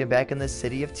Station back in the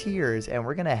City of Tears, and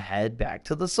we're gonna head back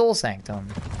to the Soul Sanctum.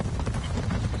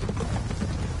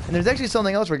 And there's actually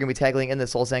something else we're gonna be tackling in the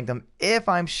Soul Sanctum if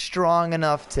I'm strong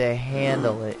enough to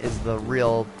handle it, is the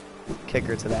real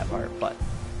kicker to that part. But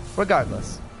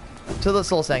regardless, to the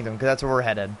Soul Sanctum, because that's where we're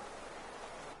headed.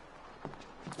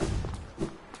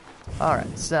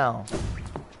 Alright, so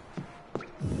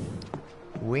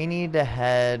we need to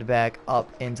head back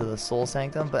up into the Soul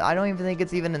Sanctum, but I don't even think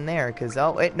it's even in there, because,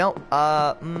 oh, wait, no,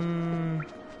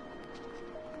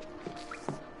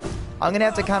 I'm gonna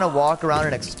have to kind of walk around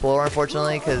and explore,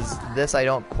 unfortunately, because this I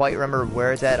don't quite remember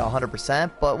where it's at 100%,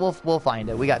 but we'll find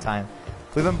it. We got time.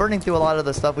 We've been burning through a lot of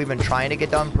the stuff we've been trying to get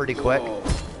done pretty quick.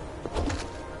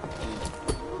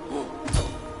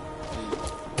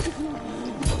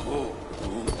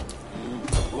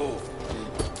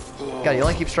 God, you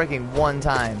only keep striking one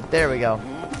time. There we go.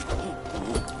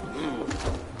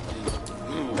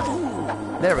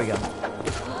 There we go.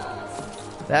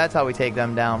 That's how we take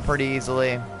them down pretty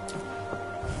easily.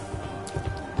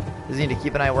 Just need to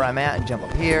keep an eye where I'm at and jump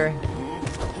up here.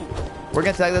 We're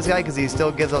going to tag this guy because he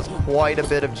still gives us quite a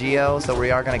bit of geo, so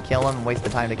we are going to kill him and waste the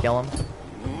time to kill him.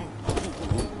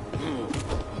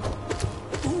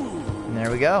 And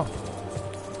there we go.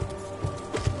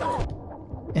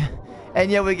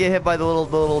 And yet we get hit by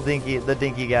the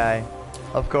dinky guy.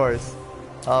 Of course.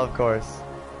 Of course.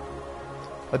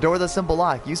 A door with a simple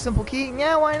lock. Use simple key?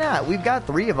 Yeah, why not? We've got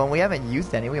 3 of them. We haven't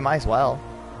used any. We might as well.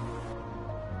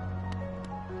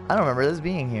 I don't remember this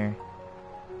being here.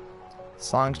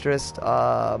 Songstress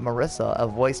Marissa, a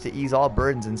voice to ease all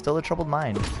burdens and still a troubled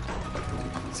mind.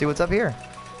 See what's up here.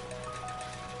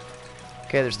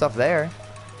 Okay, there's stuff there.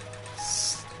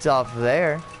 Stuff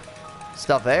there.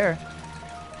 Stuff there.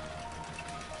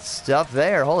 Stuff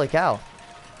there. Holy cow.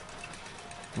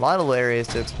 A lot of areas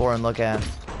to explore and look at.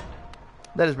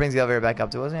 That just brings the elevator back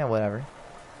up to us. Yeah, whatever.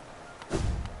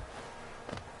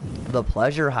 The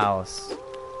Pleasure House.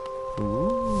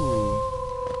 Ooh.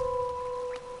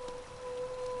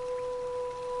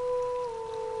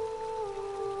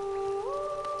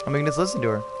 And we can just listen to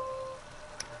her.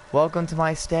 Welcome to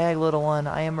my stag, little one.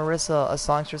 I am Marissa, a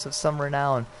songstress of some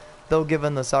renown. Though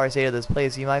given the sorry state of this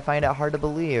place, you might find it hard to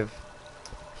believe.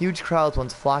 Huge crowds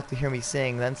once flocked to hear me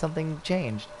sing, then something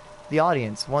changed. The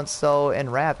audience, once so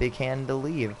enwrapped, began to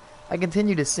leave. I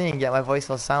continued to sing, yet my voice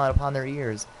fell silent upon their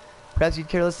ears. Perhaps you'd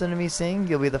care to listen to me sing?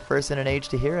 You'll be the first in an age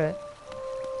to hear it.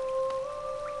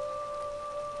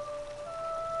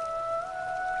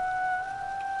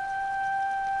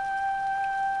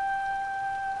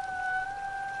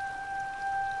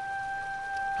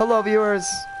 Hello, viewers.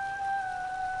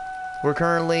 We're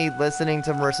currently listening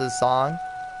to Marissa's song.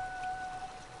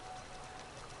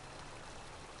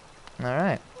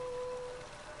 Alright.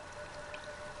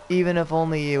 Even if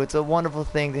only you, it's a wonderful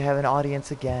thing to have an audience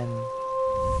again.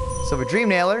 So for Dream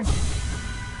Nailer,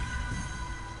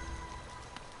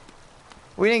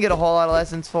 we didn't get a whole lot of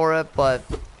lessons for it, but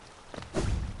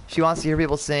she wants to hear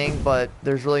people sing, but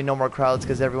there's really no more crowds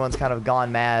because everyone's kind of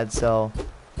gone mad, so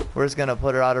we're just gonna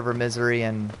put her out of her misery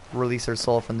and release her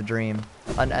soul from the dream.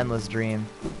 An endless dream.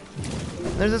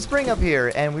 There's a spring up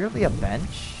here, and weirdly a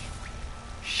bench.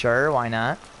 Sure, why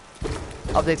not?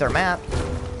 Updates our map.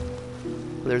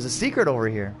 But there's a secret over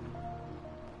here.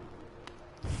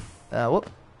 Whoop.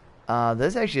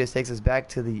 This actually just takes us back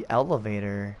to the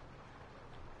elevator.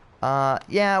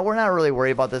 Yeah, we're not really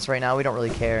worried about this right now. We don't really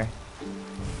care.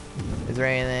 Is there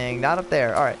anything? Not up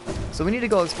there. Alright. So we need to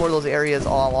go explore those areas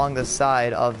all along the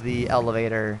side of the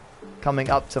elevator coming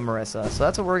up to Marissa. So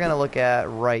that's what we're going to look at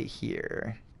right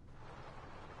here.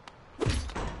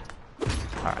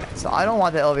 Alright. So I don't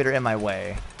want the elevator in my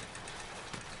way.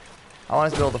 I want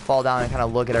us to be able to fall down and kind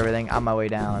of look at everything on my way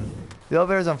down. The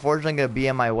elevator is unfortunately going to be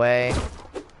in my way,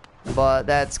 but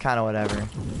that's kind of whatever.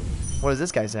 What does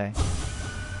this guy say?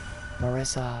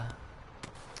 Marissa.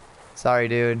 Sorry,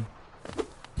 dude.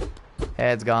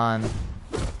 Head's gone.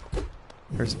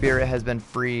 Her spirit has been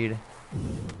freed.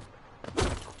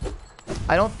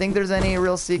 I don't think there's any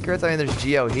real secrets. I mean, there's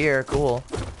Geo here. Cool.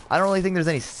 I don't really think there's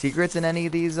any secrets in any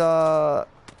of these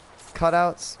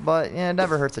cutouts, but yeah, it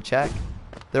never hurts to check.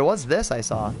 There was this I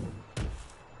saw.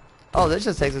 Oh, this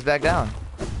just takes us back down.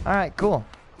 Alright, cool.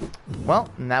 Well,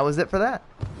 and that was it for that.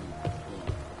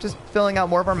 Just filling out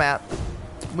more of our map.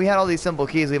 We had all these simple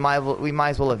keys. We might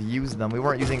as well have used them. We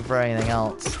weren't using for anything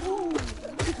else.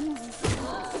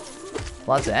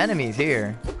 Lots of enemies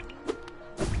here.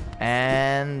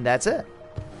 And that's it.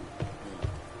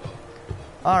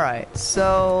 Alright,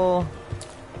 so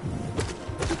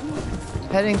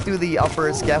heading through the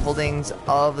upper scaffoldings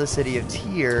of the City of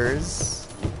Tears.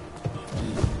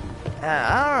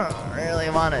 I don't really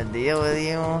want to deal with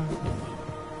you.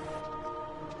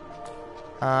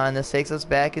 And this takes us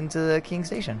back into the King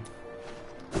Station.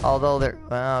 Although there...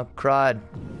 Oh, crud.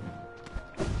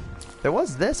 There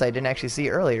was this I didn't actually see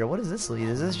earlier. What does this lead?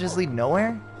 Does this just lead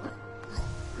nowhere?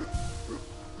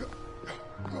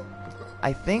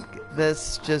 I think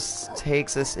this just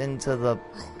takes us into the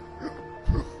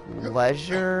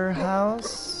pleasure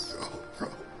house.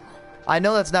 I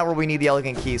know that's not where we need the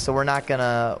elegant key, so we're not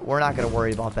gonna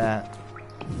worry about that.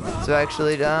 So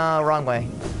actually, wrong way.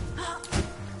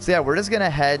 So yeah, we're just gonna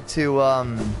head to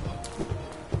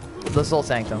the Soul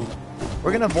Sanctum.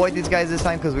 We're gonna avoid these guys this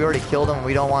time because we already killed them and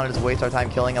we don't want to just waste our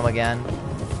time killing them again.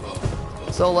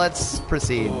 So let's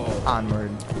proceed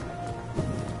onward.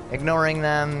 Ignoring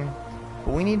them.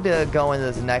 But we need to go into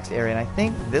this next area, and I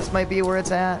think this might be where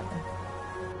it's at.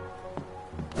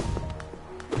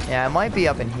 Yeah, it might be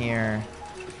up in here.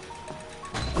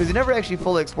 Because we never actually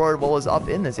fully explored what was up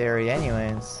in this area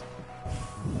anyways.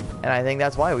 And I think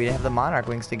that's why we didn't have the Monarch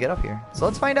Wings to get up here. So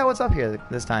let's find out what's up here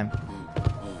this time.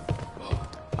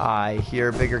 I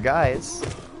hear bigger guys.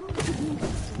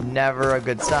 Never a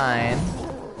good sign.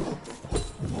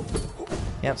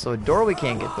 Yep, so a door we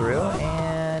can't get through,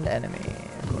 and enemy,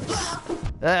 of course.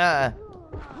 I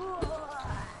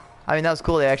mean, that was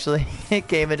cool. They actually it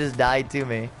came and just died to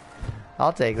me.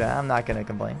 I'll take that. I'm not gonna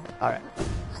complain. All right.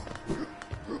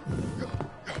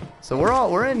 So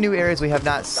we're in new areas we have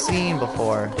not seen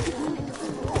before.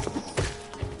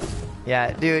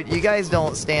 Yeah, dude, you guys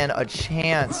don't stand a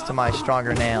chance to my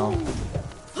stronger nail.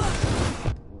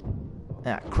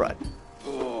 Ah, crud.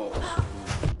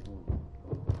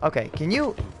 Okay, can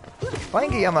you... If I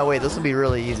can get you out of my way, this will be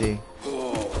really easy.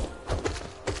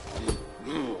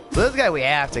 So this guy we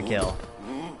have to kill.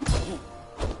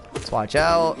 Let's watch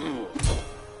out.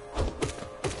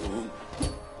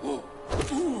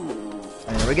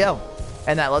 And there we go.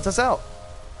 And that lets us out.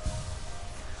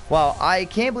 Wow, I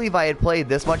can't believe I had played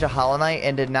this much of Hollow Knight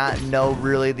and did not know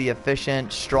really the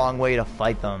efficient, strong way to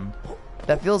fight them.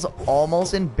 That feels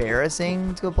almost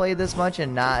embarrassing to have played this much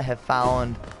and not have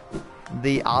found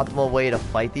the optimal way to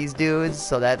fight these dudes,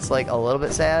 so that's like a little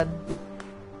bit sad.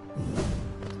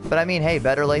 But I mean, hey,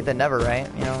 better late than never, right?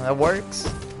 You know, that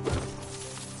works.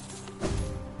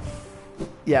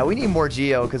 Yeah, we need more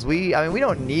Geo, because we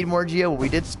don't need more Geo, but we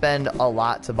did spend a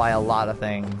lot to buy a lot of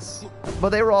things. But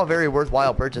they were all very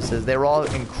worthwhile purchases. They were all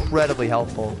incredibly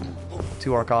helpful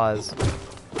to our cause.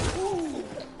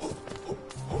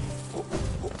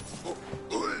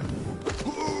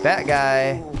 That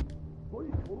guy.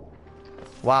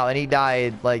 Wow, and he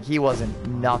died like he wasn't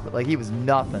nothing. Like he was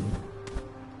nothing.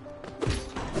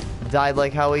 Died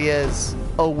like how he is.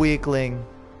 A weakling.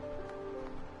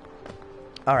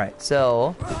 Alright,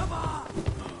 so...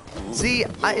 See,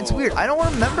 it's weird. I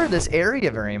don't remember this area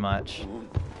very much.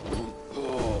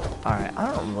 Alright,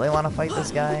 I don't really want to fight this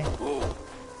guy.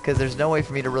 Because there's no way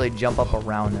for me to really jump up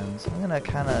around him. So I'm going to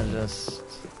kind of just...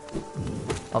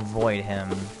 avoid him.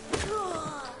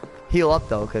 Heal up,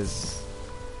 though, because...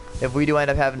 if we do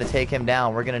end up having to take him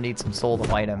down, we're going to need some soul to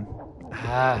fight him.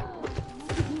 Ah.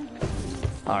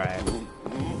 Alright.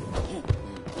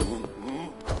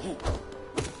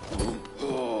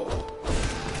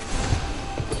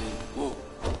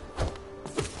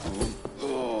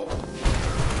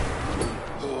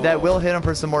 That will hit him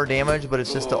for some more damage, but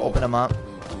it's just to open him up.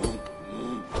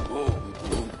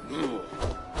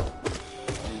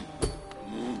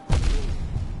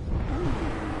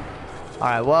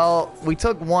 Alright, well, we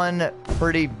took one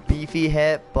pretty beefy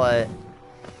hit, but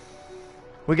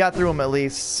we got through him at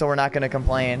least, so we're not going to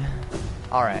complain.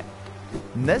 Alright.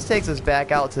 And this takes us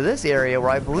back out to this area where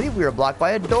I believe we were blocked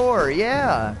by a door.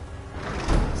 Yeah.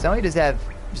 So now we just have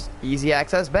easy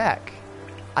access back.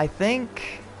 I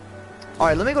think...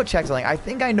 Alright, let me go check something. I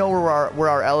think I know where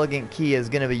our elegant key is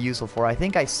going to be useful for. I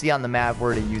think I see on the map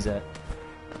where to use it.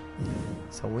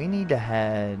 So we need to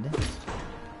head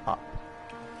up.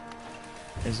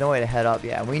 There's no way to head up.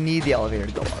 Yeah, we need the elevator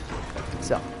to go up.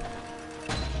 So.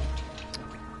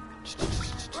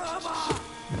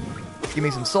 Give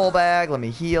me some soul bag. Let me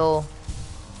heal.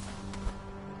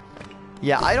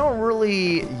 Yeah, I don't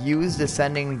really use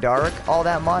Descending Dark all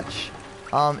that much.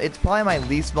 It's probably my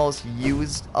least most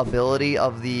used ability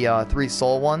of the 3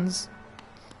 soul ones.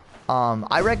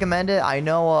 I recommend it. I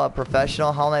know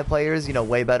professional Hollow Knight players, you know,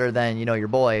 way better than, you know, your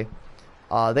boy.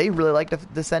 They really like the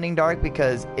Descending Dark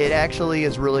because it actually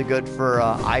is really good for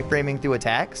iframing through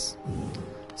attacks.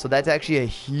 So that's actually a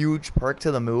huge perk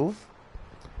to the move.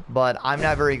 But I'm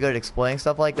not very good at explaining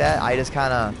stuff like that. I just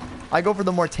kind of... I go for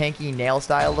the more tanky nail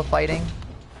style of fighting.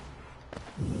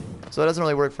 So it doesn't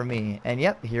really work for me. And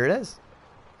yep, here it is.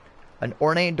 An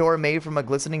ornate door made from a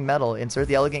glistening metal. Insert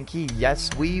the elegant key. Yes,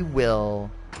 we will.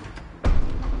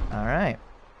 Alright.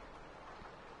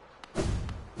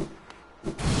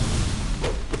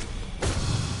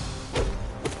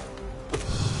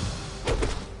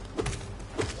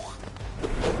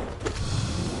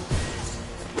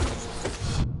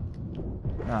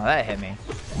 Oh, that hit me.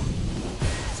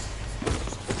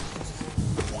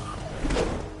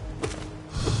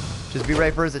 Just be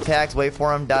ready for his attacks, wait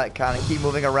for him, kind of keep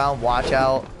moving around, watch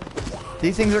out.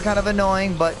 These things are kind of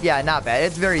annoying, but yeah, not bad.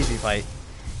 It's a very easy fight.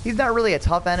 He's not really a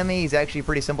tough enemy. He's actually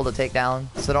pretty simple to take down,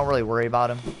 so don't really worry about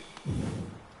him.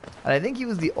 And I think he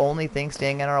was the only thing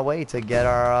standing in our way to get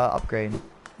our upgrade.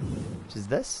 Which is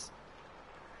this.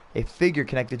 A figure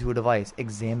connected to a device.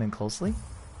 Examine closely.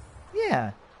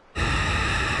 Yeah.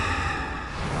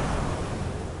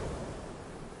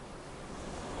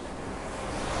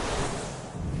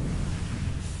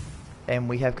 And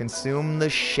we have consumed the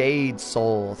Shade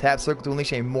Soul. Tap circle to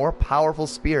unleash a more powerful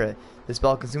spirit. This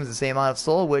spell consumes the same amount of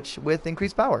soul, which with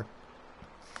increased power.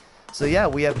 So yeah,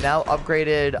 we have now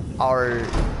upgraded our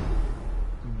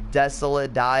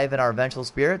Desolate Dive and our Vengeful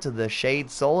Spirit to the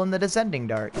Shade Soul and the Descending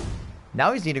Dark.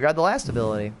 Now we just need to grab the last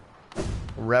ability.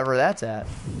 Wherever that's at.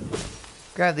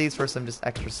 Grab these for some just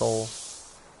extra soul.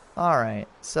 Alright,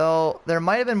 so there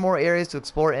might have been more areas to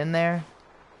explore in there.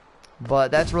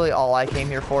 But that's really all I came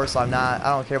here for, so I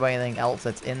don't care about anything else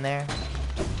that's in there.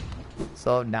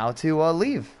 So now to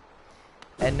leave.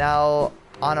 And now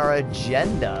on our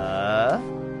agenda,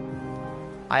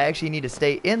 I actually need to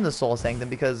stay in the Soul Sanctum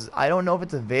because I don't know if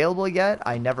it's available yet.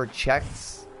 I never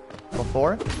checked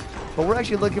before. But we're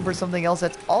actually looking for something else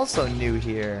that's also new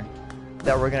here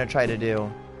that we're going to try to do.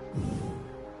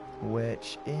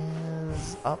 Which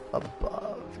is up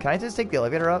above. Can I just take the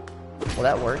elevator up? Will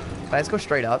that work? Can I just go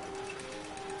straight up?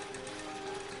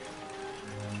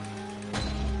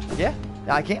 Yeah,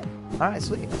 I can. Alright,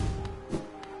 sweet.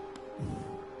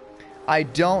 I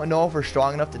don't know if we're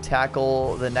strong enough to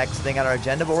tackle the next thing on our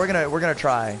agenda, but we're gonna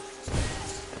try.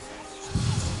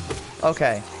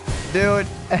 Okay. Dude.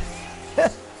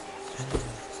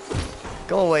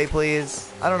 Go away, please.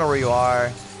 I don't know where you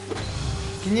are.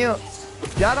 Can you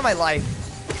get out of my life?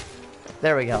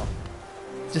 There we go.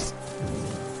 Just,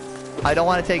 I don't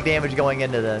want to take damage going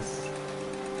into this.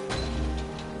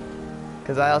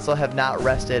 Because I also have not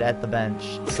rested at the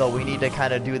bench. So we need to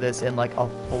kind of do this in like a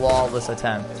flawless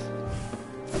attempt.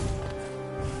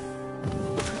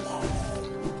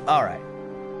 Alright.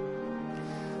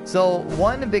 So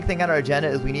one big thing on our agenda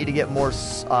is we need to get more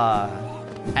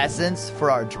essence for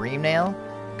our dream nail.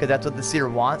 Because that's what the seer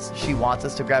wants. She wants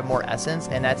us to grab more essence.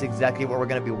 And that's exactly what we're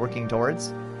going to be working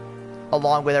towards.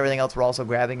 Along with everything else we're also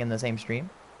grabbing in the same stream.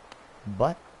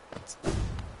 But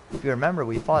if you remember,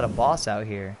 we fought a boss out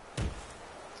here.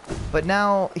 But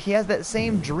now he has that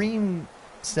same dream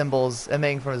symbols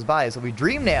emanating from his body. So we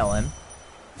dream nail him.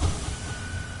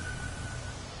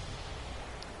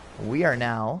 We are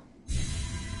now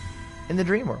in the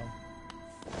dream world.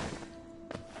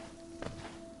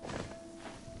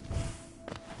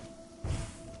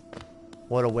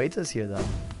 What awaits us here, though?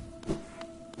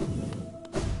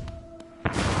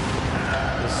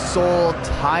 The Soul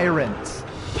Tyrant.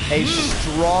 A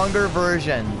stronger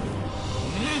version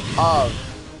of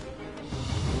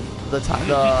the I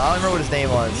don't remember what his name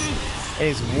was. And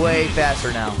he's way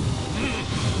faster now.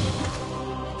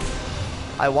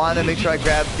 I wanted to make sure I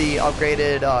grabbed the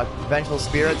upgraded Vengeful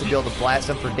Spirit to be able to blast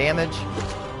him for damage.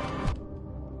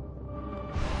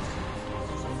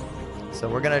 So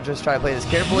we're gonna just try to play this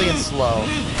carefully and slow.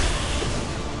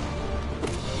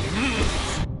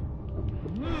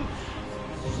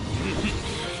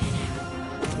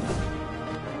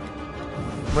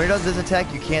 When he does this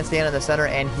attack, you can't stand in the center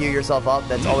and heal yourself up.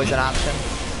 That's always an option.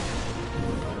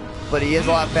 But he is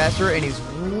a lot faster and he's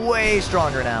way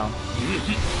stronger now.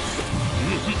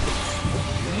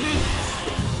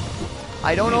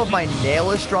 I don't know if my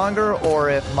nail is stronger or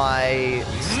if my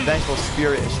Vengeful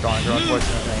Spirit is stronger,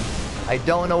 unfortunately. I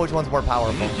don't know which one's more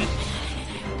powerful.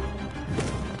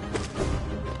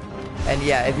 And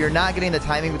yeah, if you're not getting the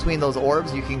timing between those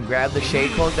orbs, you can grab the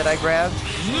Shade Cloak that I grabbed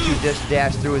to just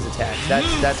dash through his attacks.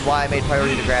 That's why I made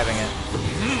priority to grabbing it.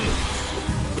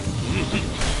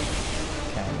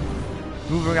 Okay.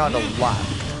 Moving around a lot.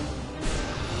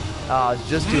 Oh, it's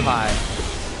just too high.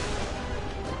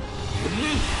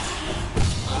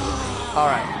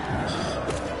 Alright.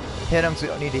 Hit him so we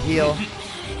don't need to heal.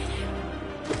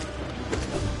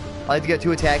 I like to get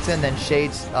 2 attacks in, then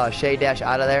shade dash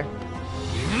out of there.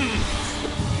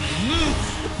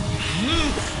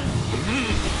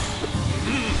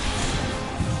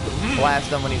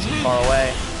 Blast him when he's far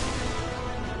away.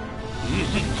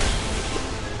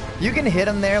 You can hit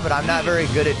him there, but I'm not very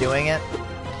good at doing it.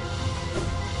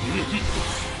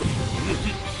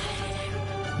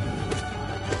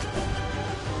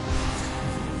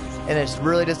 And it's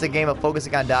really just a game of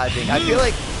focusing on dodging. I feel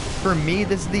like, for me,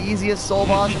 this is the easiest soul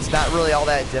boss. It's not really all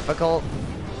that difficult.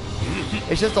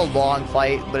 It's just a long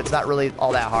fight, but it's not really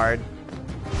all that hard.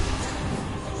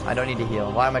 I don't need to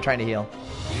heal. Why am I trying to heal?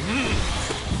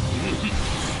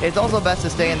 It's also best to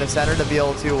stay in the center to be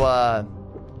able to,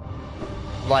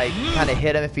 like, kind of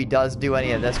hit him if he does do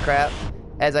any of this crap.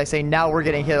 As I say, now we're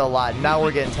getting hit a lot. Now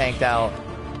we're getting tanked out.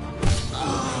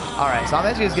 Alright, so I'm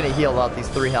actually just going to heal up these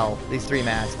 3 health, these 3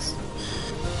 masks.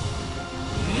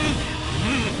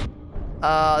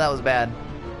 Oh, that was bad.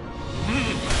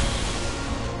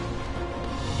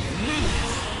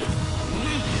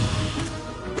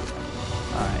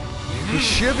 Alright. We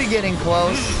should be getting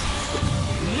close.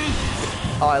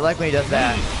 Oh, I like when he does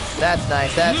that. That's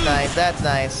nice, that's nice, that's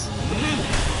nice.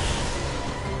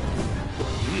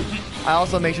 I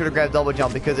also make sure to grab double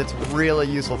jump because it's really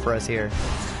useful for us here.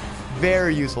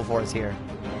 Very useful for us here.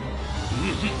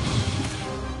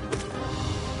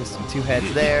 Just some 2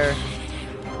 heads there.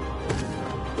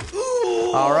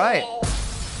 Alright.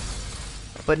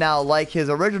 But now, like his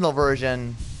original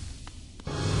version,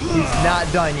 he's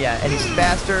not done yet. And he's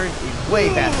faster. He's way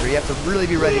faster. You have to really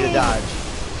be ready to dodge.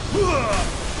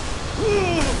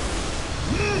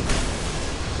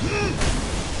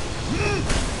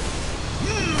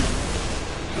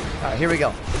 Alright, here we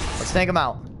go. Let's tank him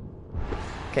out.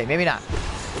 Okay, maybe not.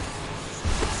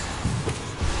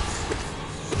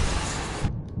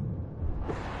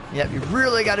 Yep, you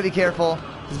really got to be careful.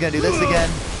 He's going to do this again.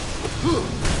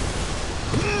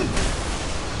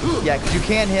 Yeah, because you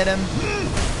can hit him.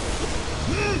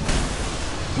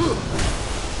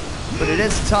 But it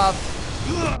is tough.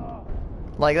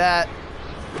 Like that.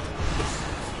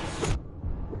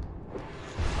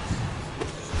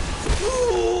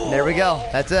 There we go.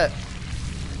 That's it.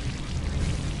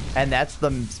 And that's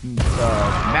the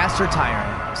Master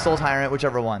Tyrant, Soul Tyrant,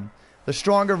 whichever one. The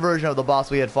stronger version of the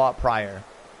boss we had fought prior.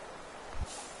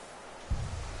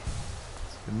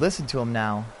 Listen to him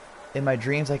now. In my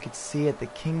dreams I could see it, the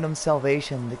kingdom's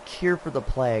salvation, the cure for the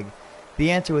plague.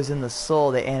 The answer was in the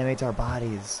soul that animates our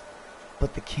bodies.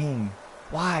 But the king,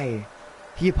 why?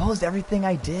 He opposed everything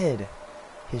I did.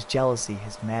 His jealousy,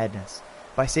 his madness.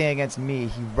 By staying against me,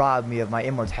 he robbed me of my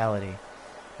immortality.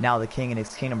 Now the king and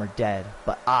his kingdom are dead,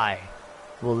 but I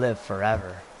will live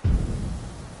forever.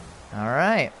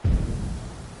 Alright.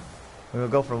 We will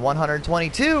go from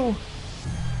 122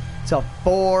 to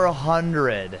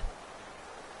 400.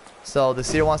 So the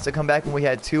seer wants to come back when we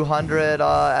had 200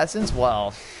 essence.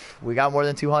 Well, we got more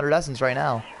than 200 essence right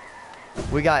now.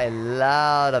 We got a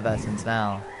lot of essence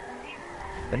now.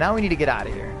 But now we need to get out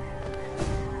of here.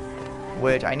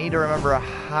 Which I need to remember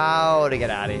how to get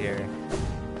out of here.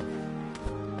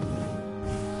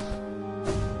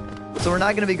 So we're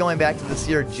not going to be going back to the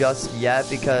seer just yet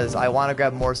because I want to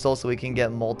grab more souls so we can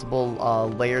get multiple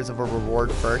layers of a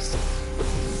reward first.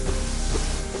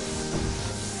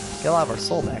 Get a lot of our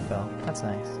soul back though. That's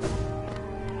nice.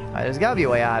 Alright, there's gotta be a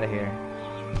way out of here.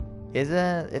 Is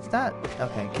it? It's not.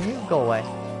 Okay, can you go away?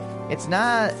 It's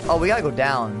not. Oh, we gotta go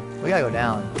down. We gotta go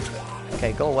down.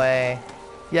 Okay, go away.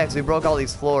 Yeah, because we broke all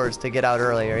these floors to get out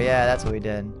earlier. Yeah, that's what we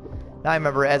did. Now I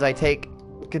remember as I take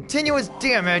continuous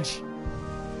damage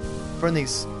from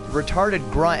these retarded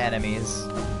grunt enemies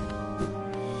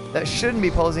that shouldn't be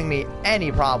posing me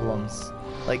any problems.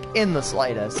 Like, in the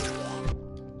slightest.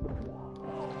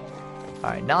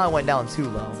 Alright, now I went down too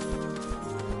low.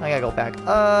 I gotta go back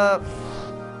up.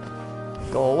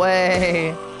 Go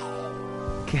away.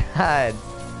 God.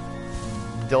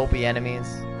 Dopey enemies.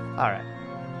 Alright.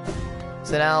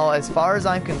 So now, as far as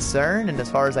I'm concerned, and as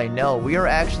far as I know, we are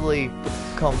actually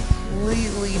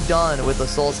completely done with the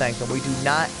Soul Sanctum. We do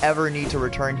not ever need to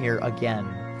return here again.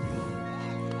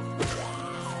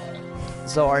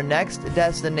 So our next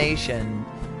destination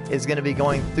is going to be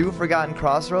going through Forgotten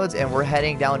Crossroads, and we're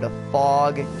heading down to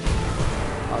Fog.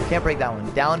 Oh, can't break that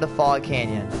one. Down to Fog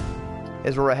Canyon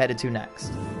is where we're headed to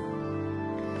next.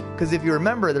 Because if you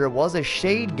remember, there was a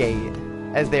Shade Gate,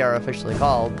 as they are officially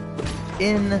called,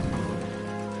 in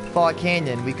Fog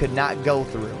Canyon we could not go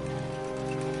through.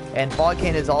 And Fog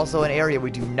Canyon is also an area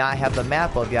we do not have the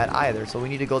map of yet either, so we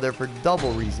need to go there for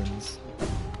double reasons.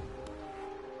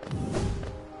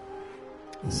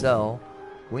 So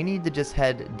we need to just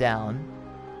head down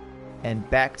and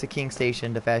back to King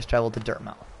Station to fast travel to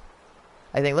Dirtmouth.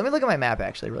 I think, let me look at my map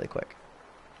actually really quick.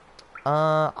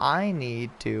 I need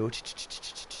to...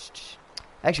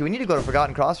 Actually, we need to go to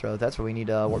Forgotten Crossroads. That's where we need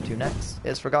to warp to next.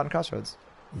 It's Forgotten Crossroads.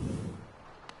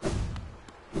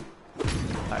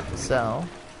 Alright, so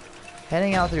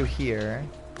heading out through here.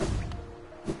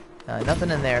 Nothing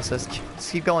in there, so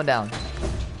let's keep going down.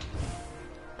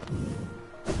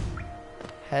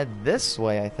 Head this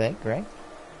way, I think, right?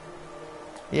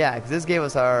 Yeah, because this gave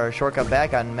us our shortcut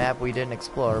back on a map we didn't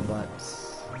explore, but...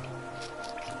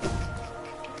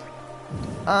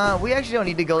 we actually don't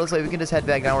need to go this way. We can just head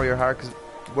back down where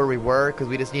we were, because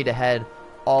we just need to head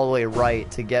all the way right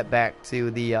to get back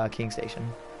to the King Station.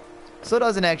 So it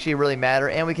doesn't actually really matter,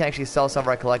 and we can actually sell some of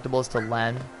our collectibles to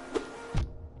Len.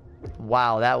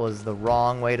 Wow, that was the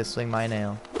wrong way to swing my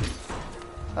nail.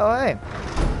 Oh, hey.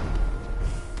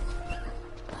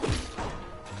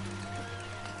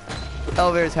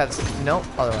 Elevators have... Nope,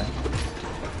 other way.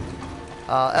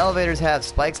 Elevators have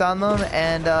spikes on them,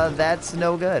 and that's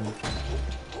no good.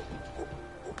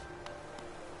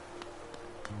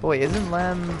 But wait, isn't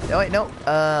Lem... Oh, wait, no.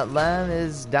 Lem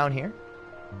is down here.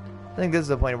 I think this is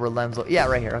the point where Lem's... Yeah,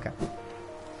 right here, okay.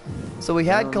 So we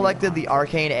had collected the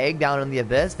arcane egg down in the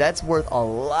abyss. That's worth a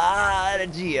lot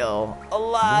of geo. A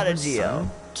lot of geo.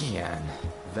 Yeah,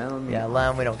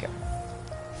 Lem, we don't care.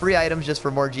 Free items just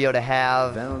for more geo to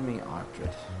have.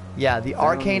 Yeah, the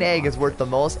arcane egg is worth the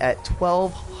most at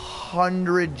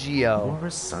 1,200 geo.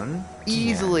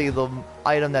 Easily the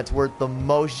item that's worth the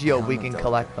most geo we can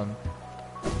collect them.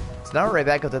 So now we're right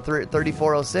back up to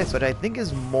 3406, which I think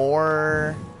is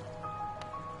more...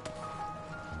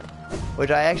 Which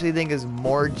I actually think is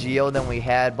more geo than we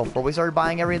had before we started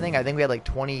buying everything. I think we had like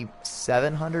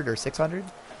 2,700 or 600.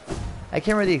 I can't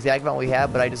remember the exact amount we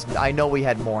had, but I know we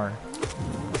had more.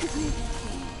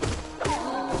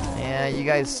 Yeah, you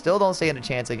guys still don't stand a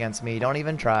chance against me. Don't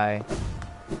even try.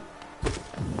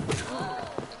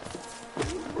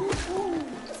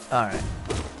 Alright.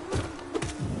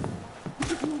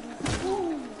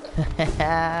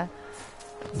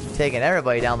 Taking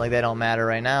everybody down like they don't matter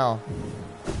right now.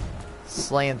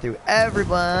 Slaying through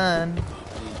everyone.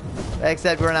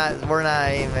 Except we're not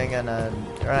even gonna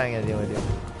deal with you.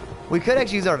 We could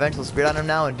actually use our Vengeful Spirit on him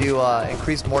now and do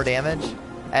increase more damage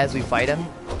as we fight him.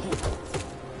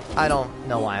 I don't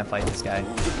know why I'm fighting this guy.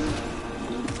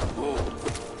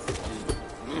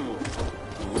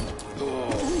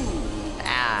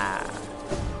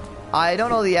 I don't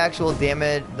know the actual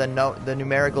damage, the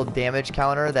numerical damage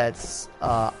counter that's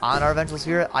on our Vengeful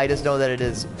Spirit. I just know that it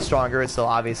is stronger, so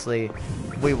obviously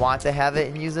we want to have it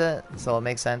and use it, so it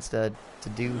makes sense to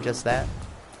do just that.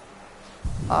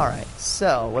 Alright,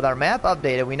 so with our map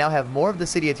updated, we now have more of the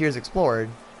City of Tears explored.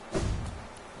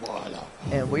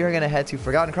 And we are going to head to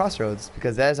Forgotten Crossroads,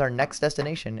 because that is our next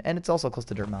destination, and it's also close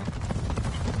to Dirtmouth.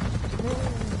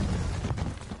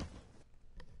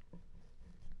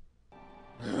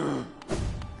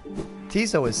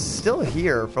 Tiso is still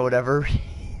here for whatever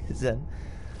reason.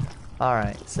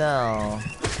 Alright, so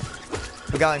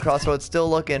Forgotten Crossroads still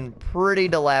looking pretty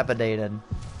dilapidated.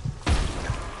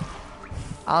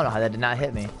 I don't know how that did not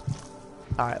hit me.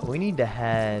 Alright, we need to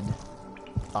head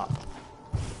up.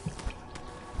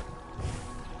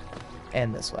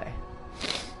 And this way.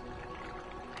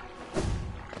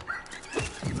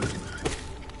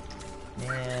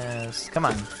 Yes, come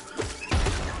on.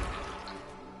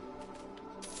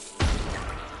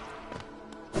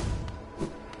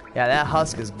 Yeah, that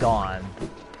husk is gone.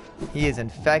 He is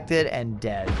infected and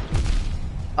dead.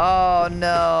 Oh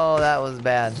no, that was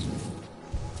bad.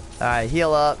 Alright,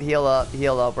 heal up, heal up,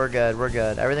 heal up. We're good, we're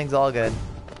good. Everything's all good.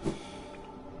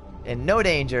 In no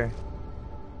danger.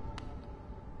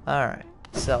 Alright,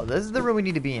 so this is the room we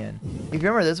need to be in. If you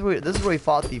remember, this is where we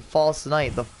fought the False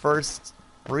Knight, the first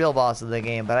real boss of the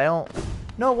game. But I don't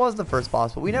know it was the first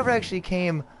boss, but we never actually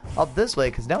came up this way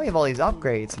because now we have all these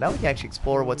upgrades. So now we can actually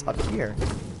explore what's up here.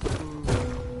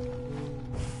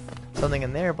 Something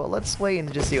in there, but let's wait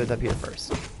and just see what's up here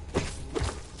first.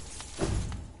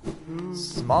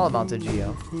 Small amounts of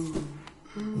geo.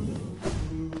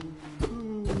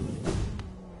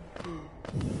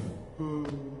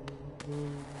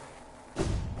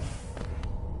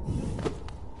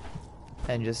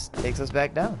 And just takes us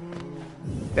back down.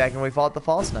 Back when we fought the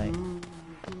False Knight.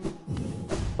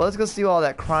 But let's go see what all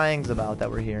that crying's about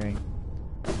that we're hearing.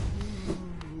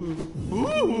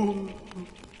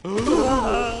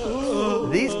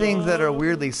 These things that are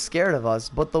weirdly scared of us,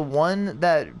 but the one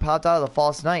that popped out of the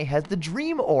False Knight has the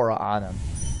Dream Aura on him.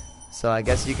 So I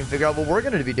guess you can figure out what we're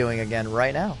going to be doing again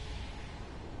right now.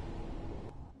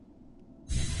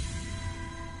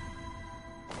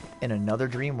 In another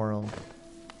dream world.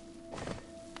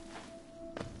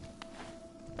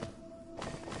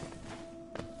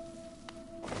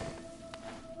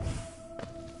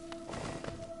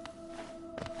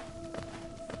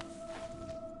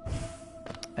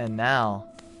 And now,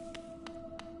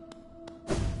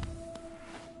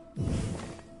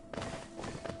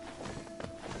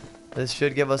 this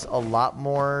should give us a lot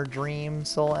more dream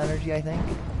soul energy, I think.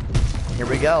 Here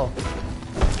we go.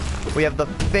 We have the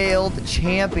failed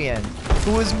champion,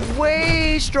 who is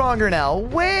way stronger now.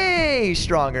 Way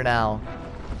stronger now.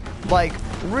 Like,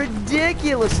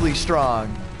 ridiculously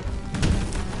strong.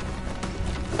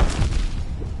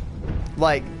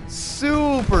 Like,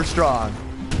 super strong.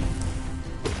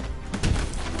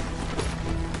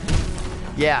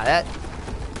 Yeah,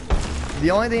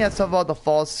 the only thing that's tough about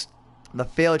the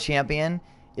failed champion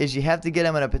is you have to get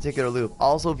him in a particular loop.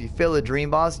 Also, if you fail the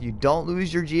dream boss, you don't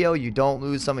lose your geo, you don't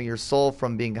lose some of your soul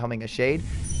from becoming a shade.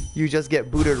 You just get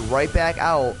booted right back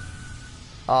out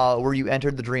where you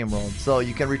entered the dream world. So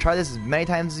you can retry this as many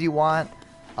times as you want,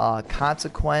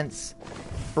 consequence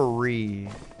free.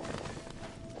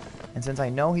 And since I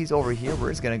know he's over here, we're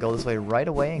just gonna go this way right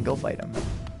away and go fight him.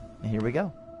 And here we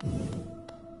go.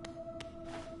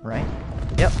 Right?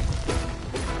 Yep.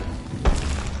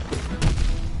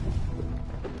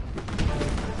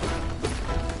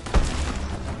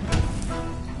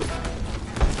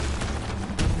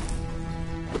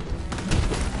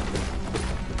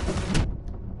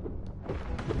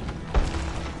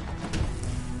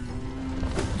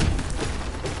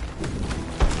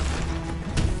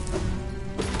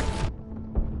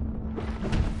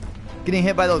 Getting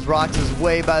hit by those rocks is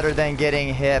way better than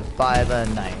getting hit by the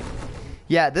knight.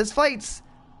 Yeah, this fight's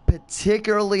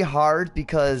particularly hard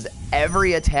because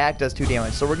every attack does 2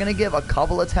 damage. So we're going to give a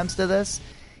couple attempts to this.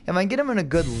 If I get him in a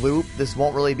good loop, this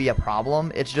won't really be a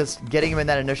problem. It's just getting him in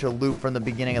that initial loop from the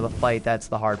beginning of the fight that's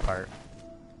the hard part.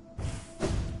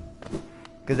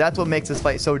 Because that's what makes this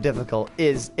fight so difficult,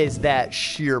 is that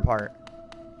sheer part.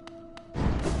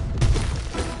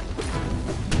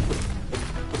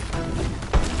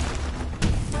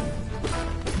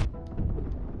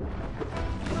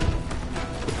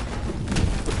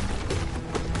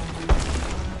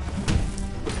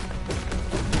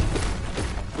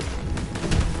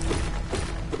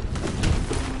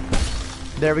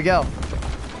 There we go.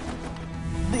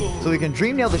 So we can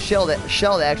Dream Nail the shell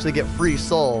to actually get free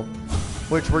soul.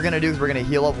 Which we're going to do is we're going to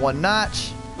heal up 1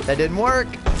 notch. That didn't work.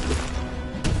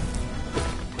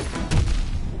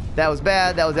 That was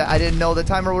bad. That was I didn't know the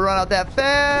timer would run out that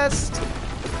fast.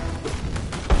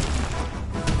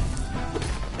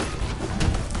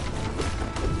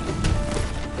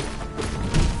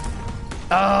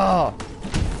 Oh,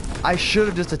 I should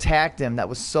have just attacked him. That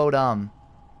was so dumb.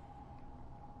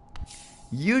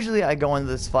 Usually I go into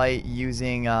this fight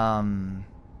using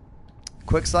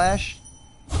Quick Slash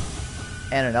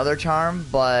and another charm,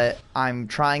 but I'm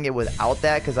trying it without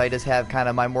that because I just have kind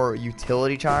of my more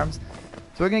utility charms.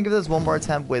 So we're going to give this one more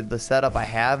attempt with the setup I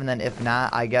have, and then if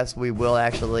not, I guess we will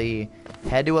actually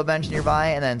head to a bench nearby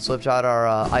and then switch out our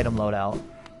item loadout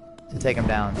to take him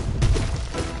down.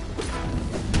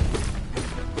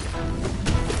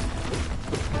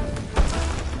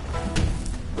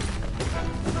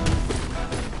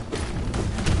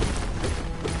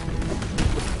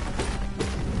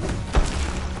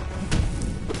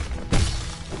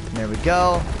 There we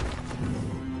go.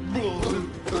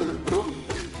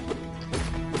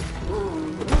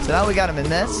 So now we got him in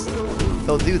this.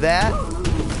 He'll do that.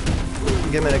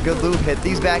 Give him in a good loop. Hit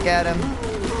these back at him.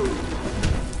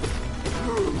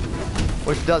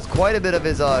 Which does quite a bit of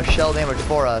his shell damage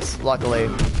for us, luckily.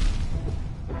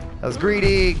 That was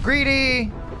greedy. Greedy!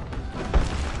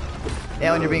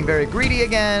 Now when you're being very greedy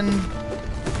again.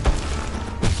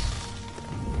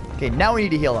 Okay, now we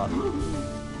need to heal up.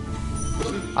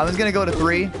 I was gonna go to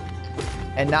 3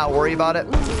 and not worry about it.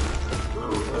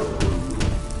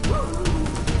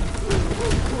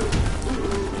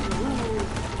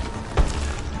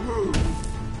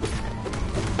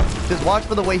 Just watch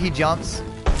for the way he jumps.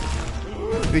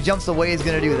 If he jumps away, he's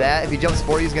gonna do that. If he jumps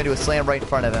forward, he's gonna do a slam right in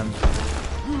front of him.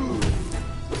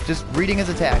 Just reading his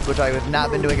attacks, which I have not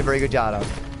been doing a very good job of.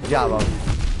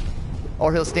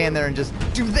 Or he'll stand there and just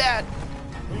do that.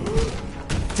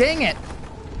 Dang it!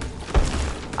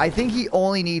 I think he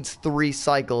only needs 3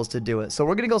 cycles to do it. So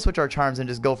we're going to go switch our charms and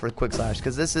just go for Quick Slash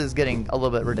because this is getting a little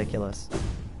bit ridiculous.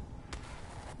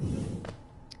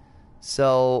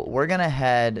 So we're going to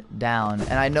head down.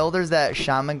 And I know there's that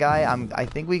shaman guy. I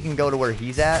think we can go to where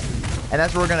he's at. And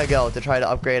that's where we're going to go to try to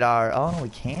upgrade our... Oh, no, we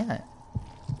can't.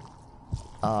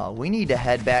 We need to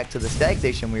head back to the stag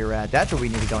station we were at. That's where we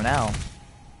need to go now.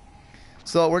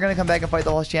 So we're going to come back and fight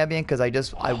the Lost Champion because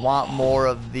I want more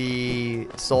of the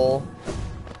soul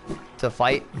to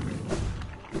fight.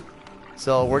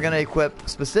 So we're going to equip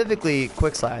specifically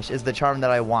Quick Slash is the charm that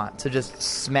I want to just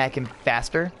smack him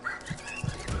faster.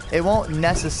 It won't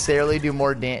necessarily do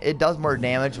more damage. It does more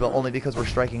damage, but only because we're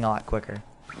striking a lot quicker.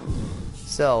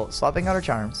 So swapping out our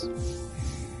charms.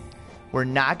 We're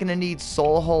not going to need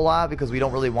soul a whole lot because we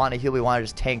don't really want to heal. We want to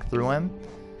just tank through him.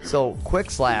 So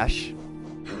Quick Slash.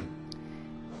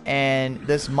 And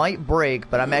this might break,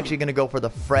 but I'm actually going to go for the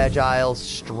Fragile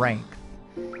Strength.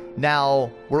 Now,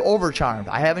 we're overcharmed.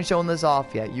 I haven't shown this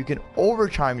off yet. You can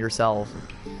overcharm yourself.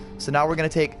 So now we're going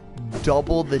to take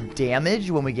double the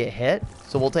damage when we get hit.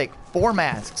 So we'll take 4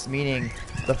 masks, meaning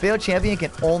the failed champion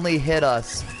can only hit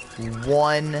us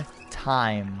 1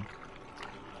 time.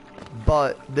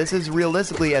 But this is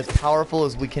realistically as powerful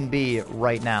as we can be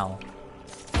right now.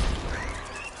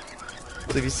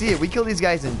 So if you see it, we kill these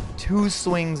guys in 2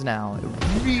 swings now.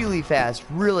 Really fast,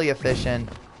 really efficient.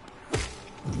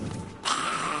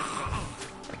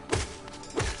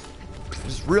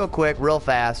 Just real quick, real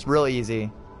fast, real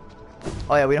easy.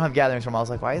 Oh yeah, we don't have gatherings from. I was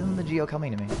like, why isn't the Geo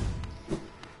coming to me?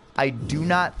 I do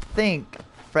not think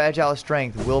Fragile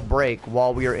Strength will break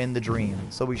while we are in the dream.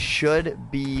 So we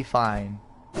should be fine.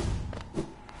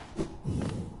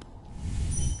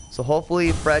 So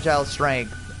hopefully Fragile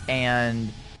Strength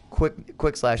and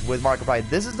Quick Slash with Mark of Pride.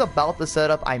 This is about the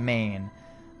setup I main.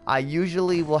 I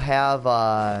usually will have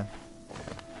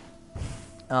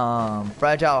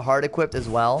Fragile Heart equipped as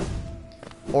well,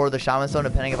 or the Shaman Stone,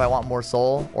 depending if I want more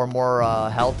soul or more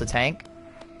health to tank.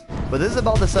 But this is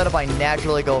about the setup I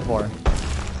naturally go for.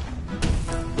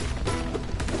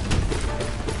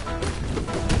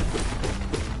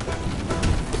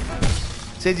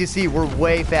 So as you see, we're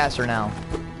way faster now.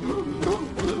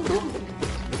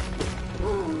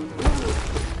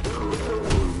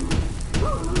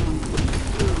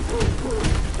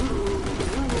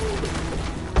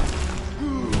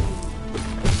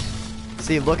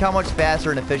 See, look how much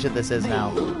faster and efficient this is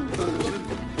now.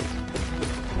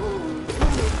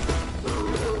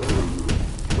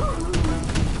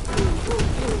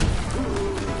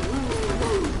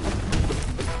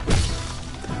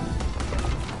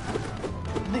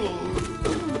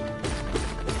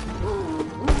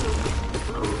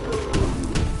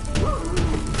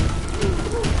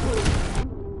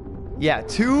 Yeah,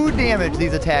 2 damage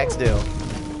these attacks do.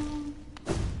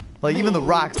 Like, even the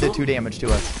rocks did 2 damage to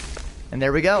us. And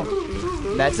there we go.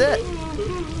 That's it.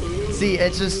 See,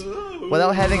 it's just,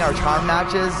 without having our charm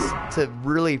notches to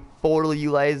really fully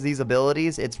utilize these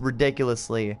abilities, it's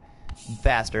ridiculously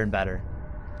faster and better.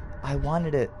 I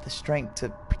wanted it, the strength to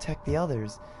protect the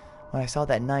others. When I saw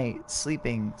that knight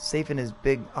sleeping, safe in his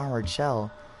big armored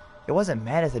shell, it wasn't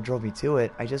madness that drove me to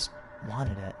it, I just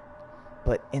wanted it.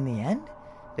 But in the end,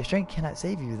 if strength cannot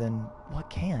save you, then what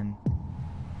can?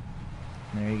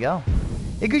 There you go.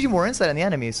 It gives you more insight on the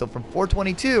enemy, so from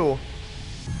 422...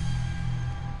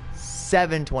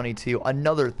 722,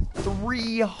 another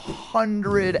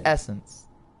 300 essence.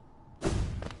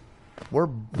 We're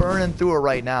burning through it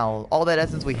right now. All that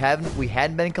essence we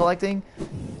hadn't been collecting,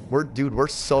 we're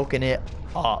soaking it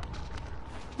up.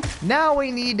 Now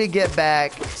we need to get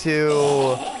back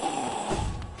to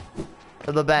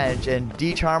the bench and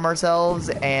decharm ourselves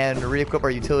and re-equip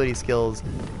our utility skills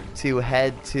to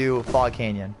head to Fog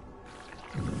Canyon.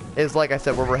 Is, like I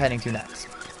said, where we're heading to next.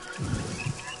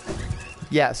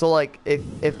 Yeah, so like,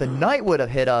 if the knight would have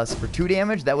hit us for 2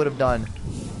 damage, that would have done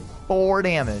 4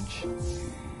 damage.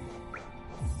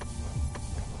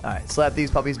 Alright, slap these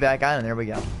puppies back on, and there we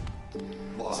go.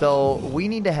 So, we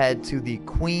need to head to the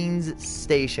Queen's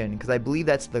Station, because I believe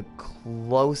that's the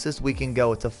closest we can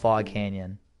go to Fog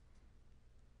Canyon.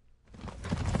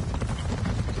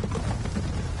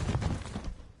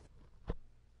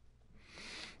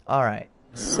 Alright,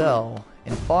 so...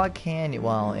 in Fog Canyon,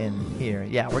 well, in here.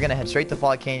 Yeah, we're going to head straight to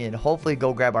Fog Canyon and hopefully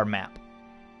go grab our map.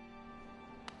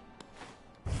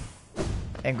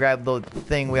 And grab the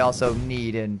thing we also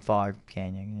need in Fog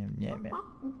Canyon. Yeah, man.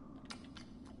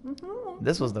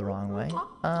 This was the wrong way.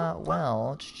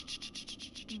 Well...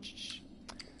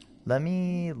 let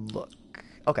me look.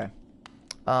 Okay.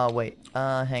 Wait.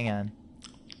 Hang on.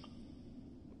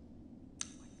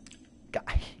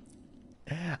 Guy.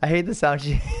 I hate the sound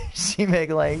she make,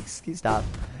 like, you stop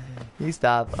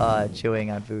chewing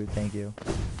on food, thank you.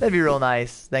 That'd be real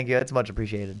nice, thank you, that's much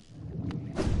appreciated.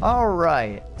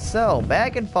 Alright, so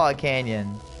back in Fog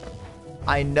Canyon,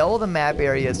 I know the map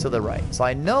area is to the right, so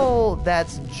I know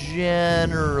that's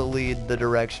generally the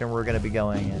direction we're going to be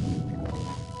going in.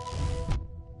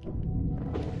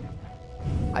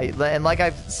 And like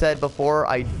I've said before,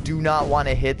 I do not want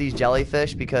to hit these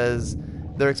jellyfish because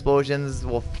their explosions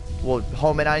will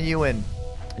home in on you and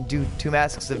do 2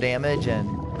 masks of damage, and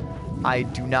I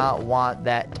do not want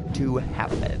that to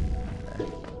happen.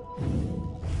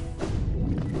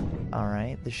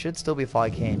 Alright, this should still be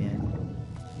Fog Canyon.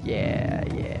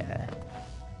 Yeah.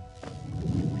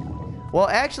 Well,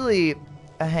 actually,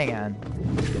 hang on.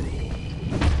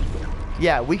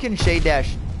 Yeah, we can shade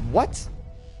dash. What?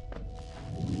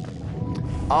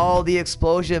 Oh, the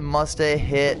explosion must have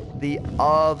hit the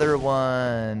other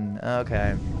one.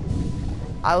 Okay.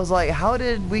 I was like, how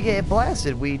did we get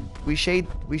blasted? We shaded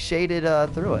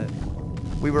through it.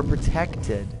 We were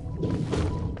protected.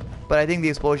 But I think the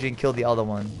explosion killed the other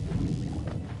one.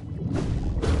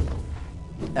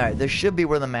 Alright, this should be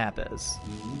where the map is.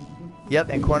 Yep,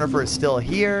 and Cornifer is still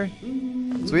here.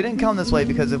 So we didn't come this way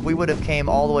because if we would have came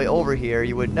all the way over here,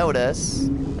 you would notice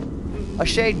a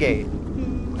shade gate.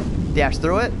 Dash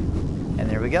through it, and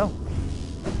there we go.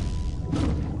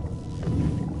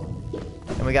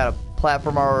 And we got to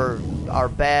platform our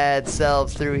bad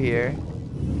selves through here.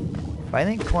 But I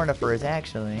think Cornifer is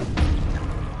actually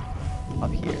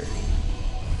up here.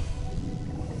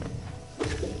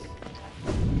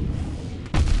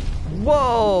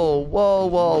 Whoa!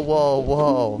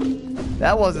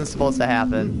 That wasn't supposed to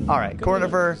happen. Alright,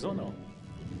 Cornifer.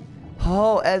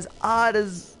 Oh, as odd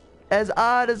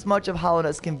as much of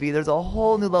Hollowness can be, there's a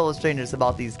whole new level of strangeness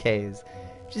about these caves.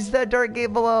 Just that dark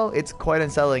gate below, it's quite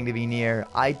unsettling to be near.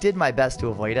 I did my best to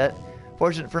avoid it.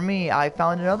 Fortunate for me, I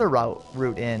found another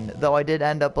route in, though I did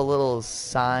end up a little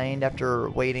signed after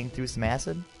wading through some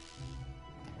acid.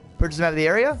 Purchase a map of the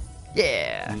area?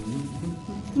 Yeah!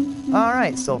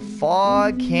 Alright, so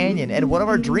Fog Canyon, and one of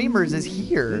our dreamers is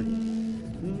here.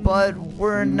 But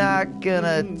we're not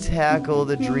gonna tackle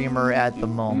the dreamer at the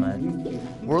moment.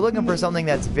 We're looking for something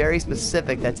that's very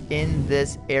specific that's in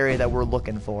this area that we're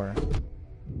looking for.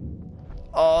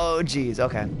 Oh, geez.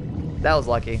 Okay. That was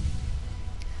lucky.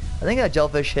 I think that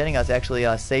jellyfish hitting us actually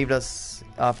saved us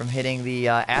from hitting the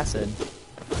acid.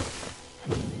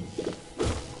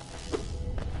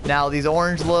 Now, these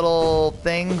orange little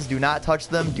things, do not touch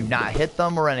them, do not hit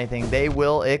them or anything. They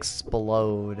will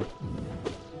explode.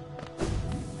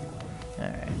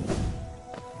 Alright.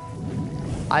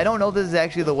 I don't know if this is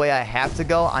actually the way I have to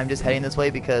go. I'm just heading this way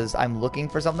because I'm looking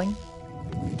for something.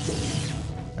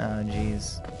 Oh,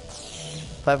 jeez.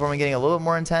 Platforming getting a little bit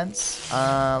more intense.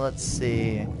 Let's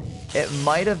see. It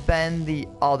might have been the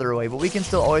other way, but we can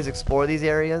still always explore these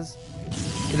areas.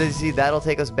 And then you see that'll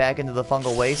take us back into the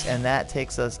fungal waste, and that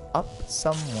takes us up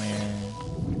somewhere.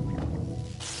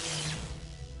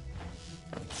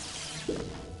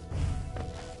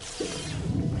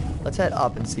 Let's head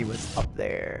up and see what's up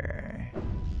there.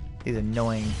 These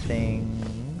annoying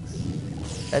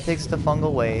things. That takes us to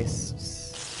fungal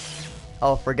wastes.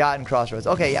 Oh, Forgotten Crossroads.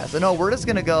 Okay, yeah. So no, we're just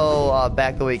gonna go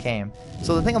back the way we came.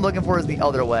 So the thing I'm looking for is the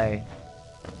other way.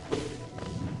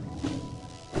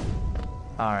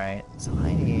 Alright, so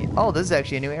I need... Oh, this is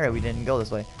actually a new area. We didn't go this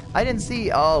way. I didn't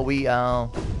see... Oh, we... Oh,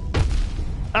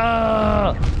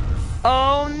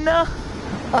 no!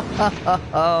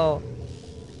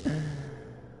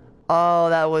 Oh,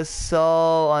 that was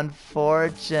so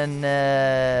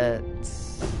unfortunate.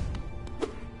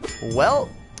 Well...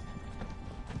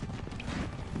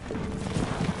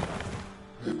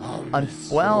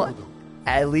 well,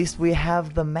 at least we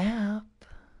have the map.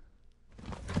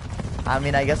 I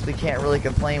mean, I guess we can't really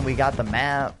complain. We got the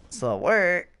map, so it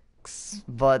works.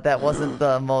 But that wasn't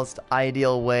the most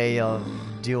ideal way of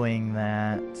doing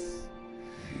that.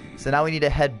 So now we need to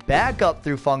head back up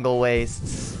through Fungal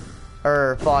Wastes,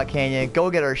 or Fog Canyon, go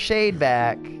get our shade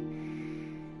back.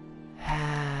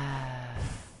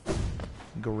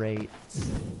 Great.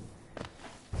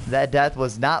 That death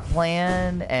was not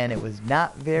planned, and it was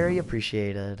not very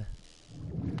appreciated.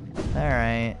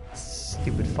 Alright,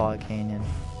 stupid Fog Canyon.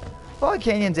 Fog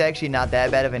Canyon's actually not that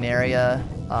bad of an area,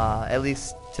 at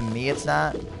least to me it's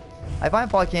not. I find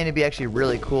Fog Canyon to be actually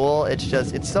really cool. It's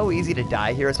just, it's so easy to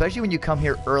die here, especially when you come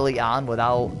here early on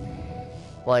without,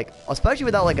 like, especially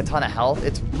without like a ton of health.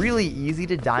 It's really easy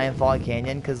to die in Fog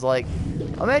Canyon, because like,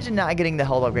 imagine not getting the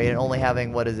health upgrade and only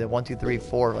having, what is it, 1, 2, 3,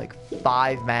 4, like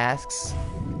 5 masks,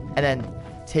 and then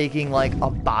taking like a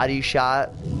body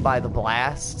shot by the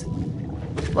blast.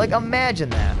 Like, imagine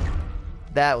that.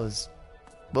 That was...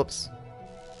 Whoops.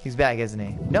 He's back, isn't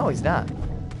he? No, he's not.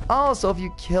 Oh, so if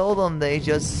you kill them, they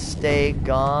just stay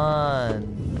gone.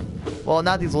 Well,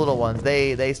 not these little ones.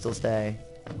 They still stay.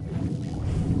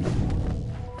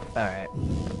 Alright.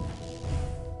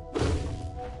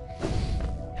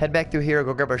 Head back through here,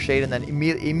 go grab our shade, and then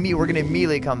we're going to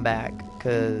immediately come back.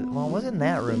 Because, well, it wasn't in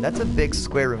that room. That's a big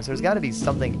square room, so there's got to be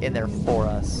something in there for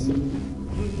us.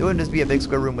 It wouldn't just be a big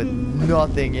square room with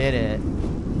nothing in it.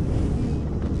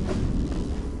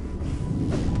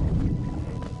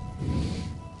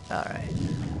 Alright.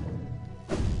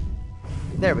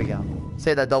 There we go.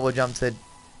 Say that double jump to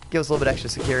give us a little bit extra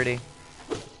security.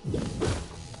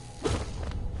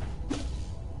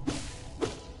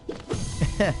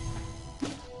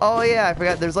 Oh yeah, I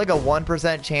forgot. There's like a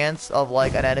 1% chance of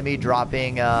like an enemy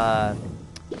dropping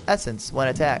essence when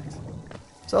attacked.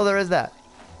 So there is that.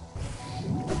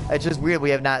 It's just weird we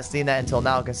have not seen that until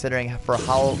now, considering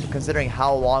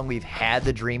how long we've had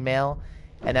the Dream Mail.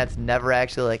 And that's never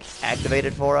actually, like,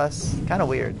 activated for us. Kind of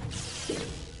weird.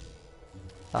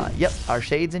 Yep, our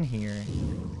shade's in here.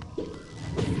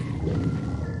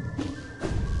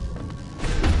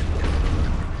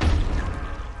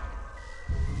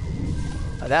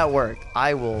 That worked.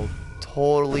 I will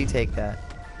totally take that.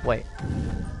 Wait.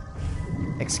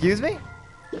 Excuse me?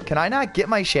 Can I not get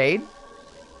my shade?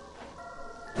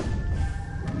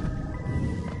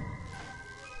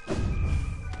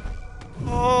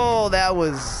 Oh, that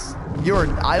was...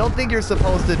 I don't think you're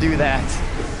supposed to do that.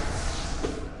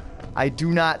 I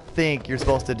do not think you're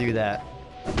supposed to do that.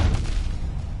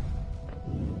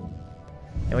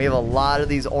 And we have a lot of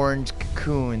these orange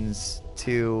cocoons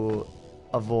to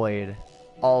avoid.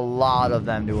 A lot of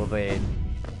them to evade.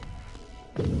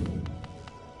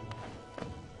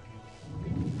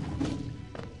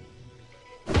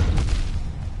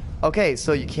 Okay,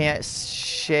 so you can't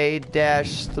shade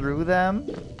dash through them?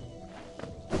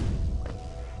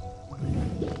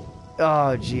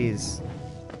 Oh, jeez.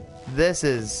 This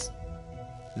is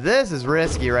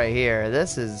risky right here.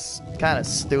 This is kind of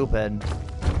stupid.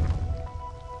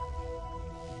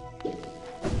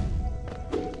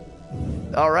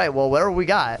 Alright, well, whatever we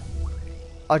got.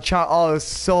 Oh, it's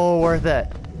so worth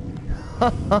it.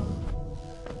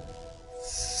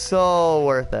 So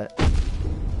worth it.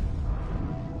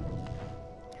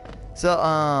 So,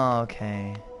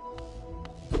 okay.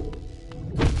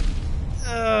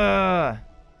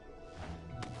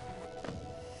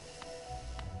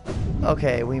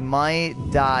 Okay, we might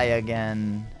die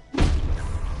again.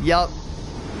 Yup.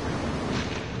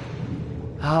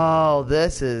 Oh,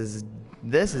 this is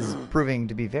proving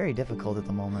to be very difficult at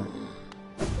the moment.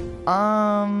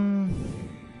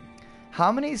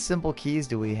 How many simple keys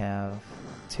do we have?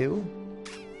 2?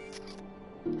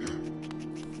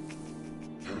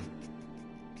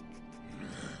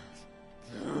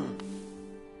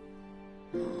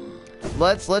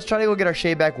 let's try to go get our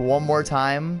shade back one more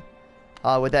time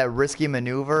with that risky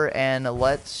maneuver, and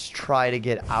let's try to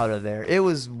get out of there. It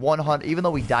was 100, even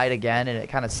though we died again, and it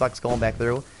kind of sucks going back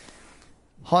through.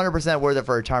 100% worth it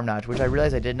for a charm notch, which I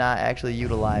realized I did not actually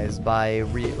utilize by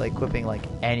equipping like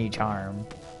any charm.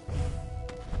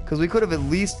 Because we could have at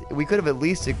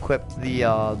least equipped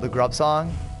the grub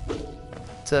song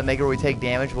to make it where we take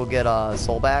damage, we'll get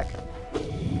soul back.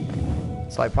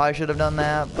 So I probably should have done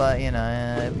that, but you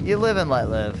know, you live and let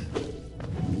live.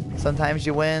 Sometimes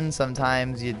you win,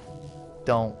 sometimes you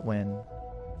don't win.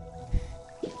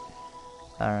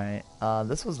 Alright,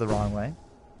 this was the wrong way.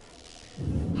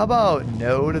 How about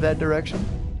no to that direction?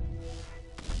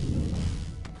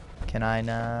 Can I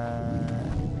not?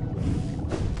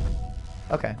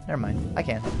 Okay, never mind. I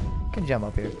can jump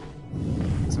up here.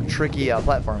 Some tricky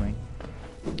platforming.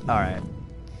 Alright.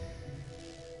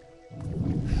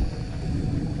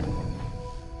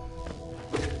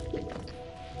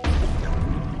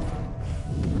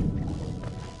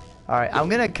 Alright, I'm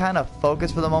gonna kind of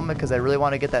focus for the moment because I really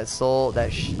want to get that soul,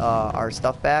 our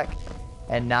stuff back,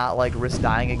 and not like risk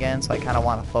dying again, so I kind of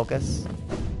want to focus.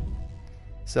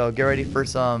 So get ready for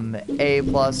some A+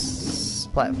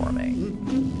 platforming.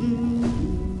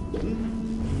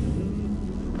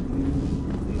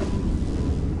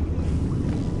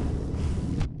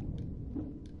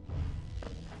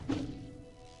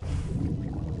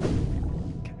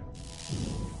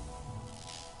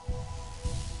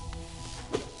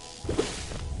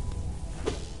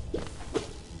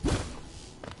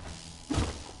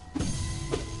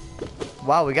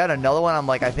 Wow, we got another one. I'm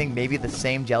like, I think maybe the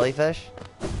same jellyfish.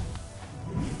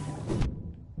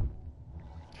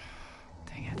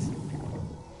 Dang it.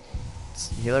 Let's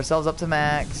heal ourselves up to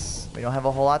max. We don't have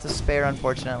a whole lot to spare,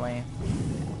 unfortunately.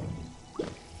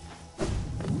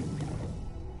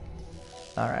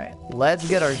 Alright.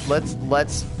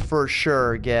 Let's for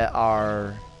sure get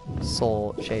our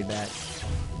soul shade back.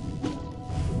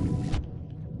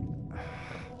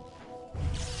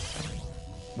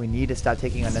 We need to stop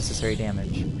taking unnecessary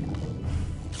damage.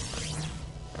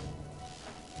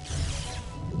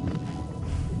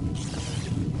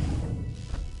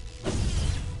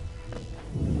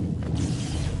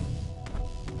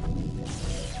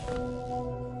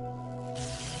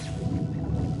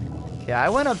 Okay, I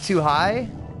went up too high.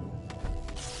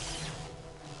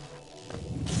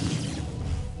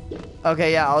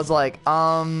 Okay, yeah, I was like,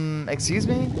 excuse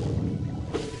me?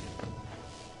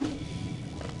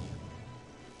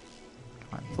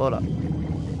 Float up.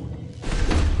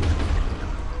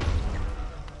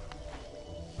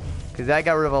 Because that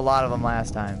got rid of a lot of them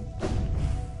last time.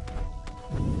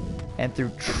 And through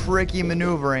tricky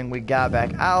maneuvering, we got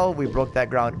back out. We broke that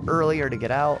ground earlier to get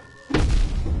out.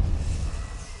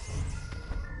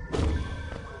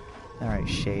 Alright,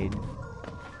 shade.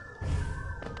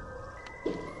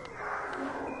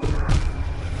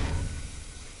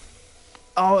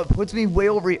 Oh, it puts me way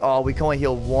over. Oh, we can only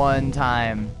heal one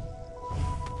time.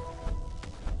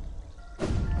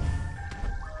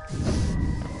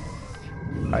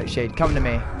 Alright, Shade, come to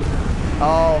me.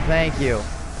 Oh, thank you.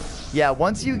 Yeah,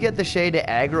 once you get the Shade to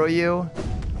aggro you...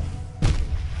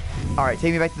 Alright,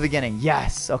 take me back to the beginning.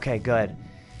 Yes! Okay, good.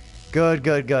 Good,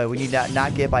 good, good. We need to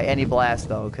not get by any blast,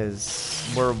 though, because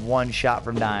we're one shot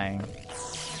from dying.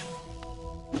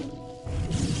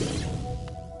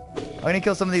 I'm gonna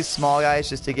kill some of these small guys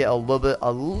just to get a little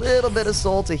bit of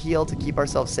soul to heal to keep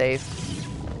ourselves safe.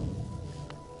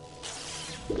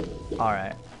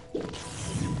 Alright.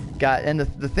 And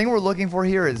the thing we're looking for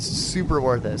here is super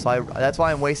worth it. So that's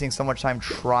why I'm wasting so much time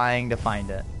trying to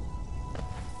find it.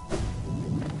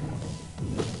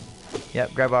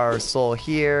 Yep, grab our soul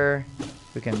here.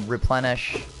 We can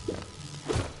replenish.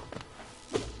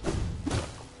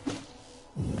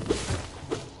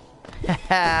 Look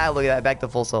at that, back to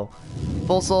full soul.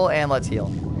 Full soul, and let's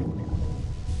heal.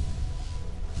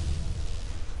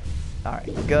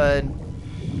 Alright, good.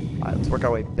 Alright, let's work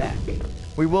our way back.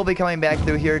 We will be coming back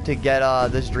through here to get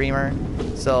this Dreamer.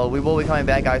 So we will be coming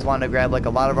back. I just wanted to grab like a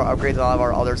lot of our upgrades, a lot of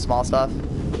our other small stuff.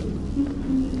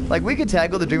 Like we could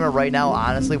tackle the Dreamer right now,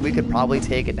 honestly. We could probably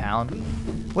take it down.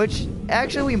 Which,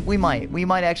 actually, we might. We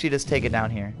might actually just take it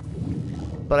down here.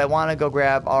 But I want to go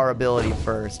grab our ability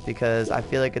first because I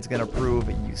feel like it's going to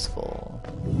prove useful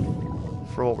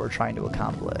for what we're trying to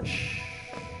accomplish.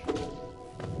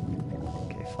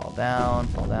 Okay, fall down,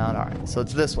 fall down. Alright, so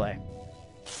it's this way.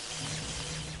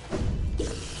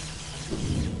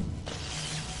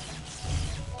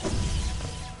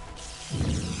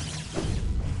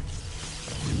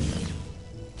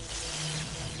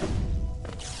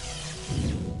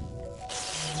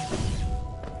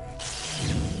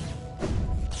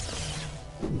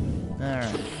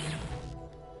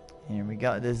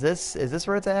 jump. Is this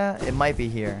where it's at? It might be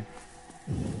here.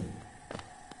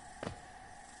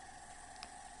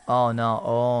 Oh no.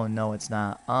 Oh no, it's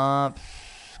not.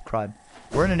 Crud.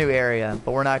 We're in a new area,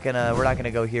 but we're not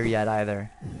gonna go here yet either,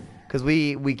 because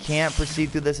we can't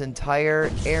proceed through this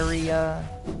entire area.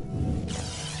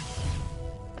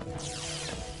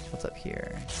 What's up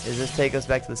here? Does this take us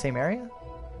back to the same area?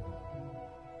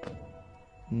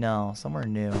 No, somewhere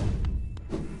new.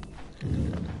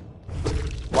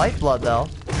 Lifeblood though.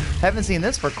 Haven't seen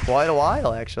this for quite a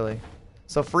while actually.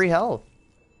 So free health.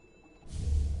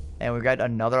 And we've got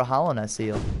another Hollownest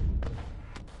seal.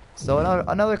 So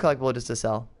another collectible just to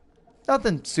sell.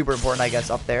 Nothing super important I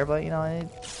guess up there, but you know,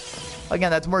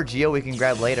 again, that's more geo we can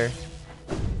grab later.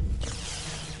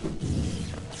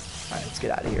 Alright, let's get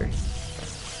out of here.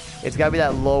 It's gotta be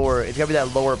that lower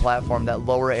platform, that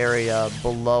lower area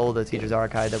below the Teacher's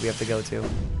Archive that we have to go to.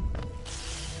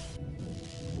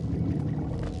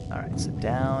 Alright, so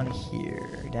down here.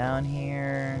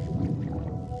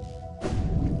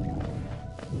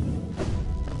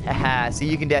 Haha, see,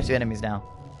 you can dash to enemies now.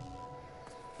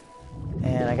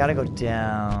 And I gotta go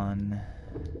down.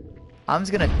 I'm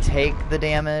just gonna take the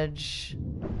damage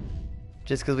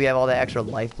just because we have all that extra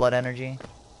lifeblood energy.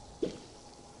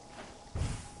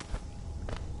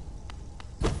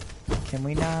 Can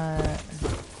we not?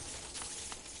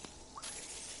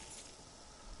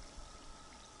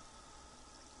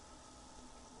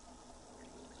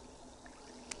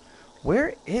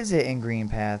 Where is it in Green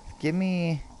Path? Give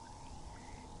me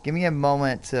a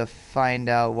moment to find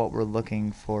out what we're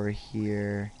looking for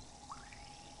here.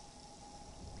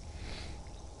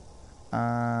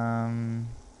 Cause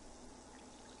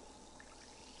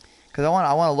I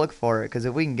want to look for it. Cause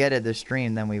if we can get it this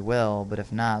stream, then we will. But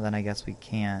if not, then I guess we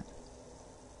can't.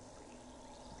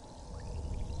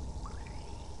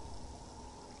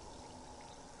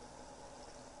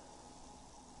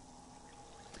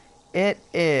 It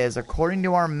is, according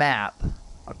to our map,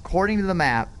 according to the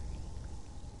map,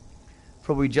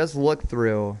 for what we just looked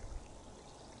through,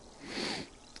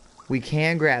 we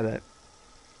can grab it.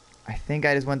 I think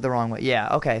I just went the wrong way.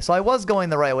 Yeah, okay, so I was going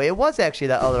the right way. It was actually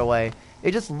that other way.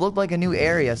 It just looked like a new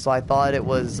area, so I thought it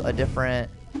was a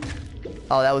different...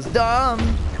 Oh, that was dumb!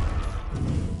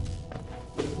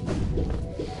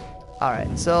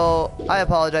 Alright, so I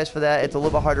apologize for that. It's a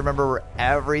little bit hard to remember where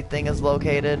everything is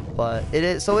located, but it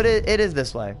is, so it is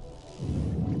this way.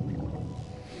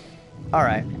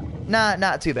 Alright.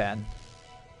 Not too bad.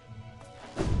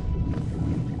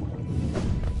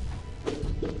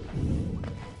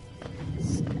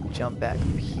 Let's jump back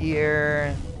up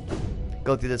here.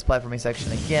 Go through this platforming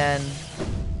section again.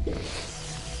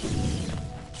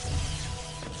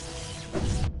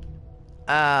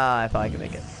 I thought I could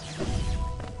make it.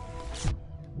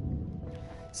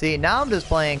 See, now I'm just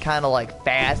playing kind of like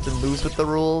fast and loose with the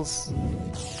rules.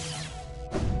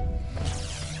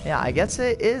 Yeah, I guess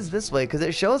it is this way because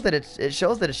it shows that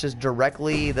it's just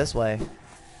directly this way.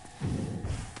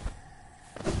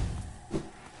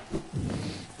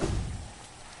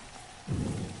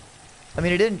 I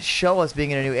mean, it didn't show us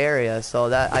being in a new area, so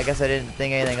that I guess I didn't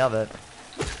think anything of it.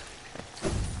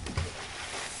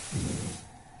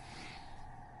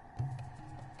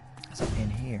 Is it in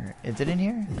here? Is it in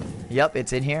here? Yep,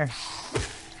 it's in here.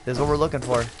 This is what we're looking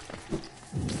for.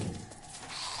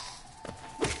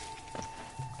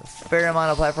 A fair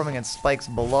amount of platforming and spikes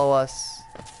below us.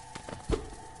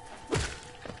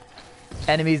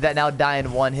 Enemies that now die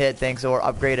in one hit thanks to our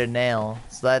upgraded nail.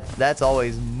 So that's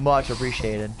always much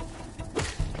appreciated.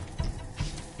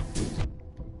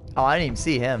 Oh, I didn't even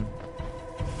see him.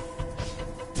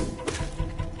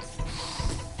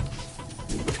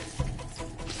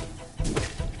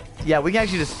 Yeah, we can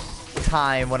actually just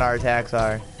time when our attacks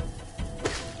are.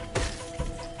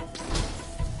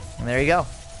 And there you go.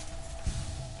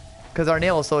 Because our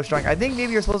nail is so strong. I think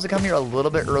maybe you're supposed to come here a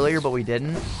little bit earlier, but we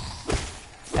didn't.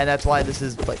 And that's why this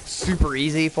is like super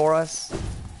easy for us.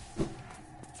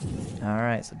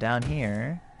 Alright, so down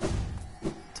here.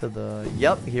 To the...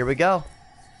 Yep, here we go.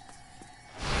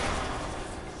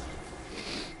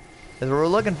 That's what we're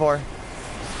looking for.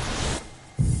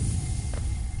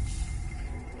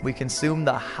 We consume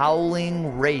the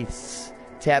Howling Wraiths.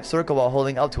 Tap circle while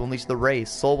holding up to unleash the Wraith.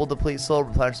 Soul will deplete soul,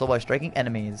 replenish soul by striking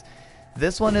enemies.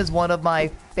 This one is one of my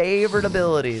favorite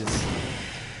abilities.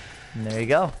 And there you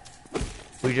go.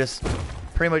 We just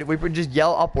pretty much just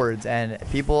yell upwards and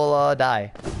people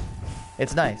die.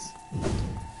 It's nice.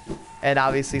 And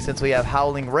obviously, since we have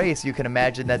Howling Wraiths, you can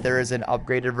imagine that there is an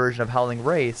upgraded version of Howling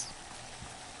Wraiths.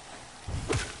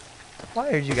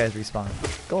 Why did you guys respawn?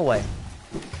 Go away.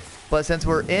 But since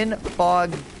we're in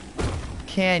Fog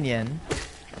Canyon,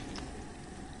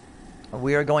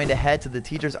 we are going to head to the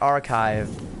teacher's archive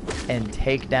and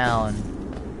take down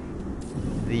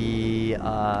the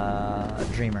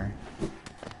Dreamer.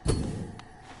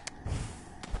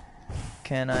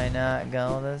 Can I not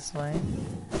go this way?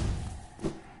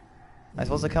 Am I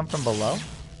supposed to come from below?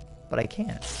 But I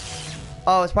can't.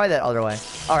 Oh, it's probably that other way.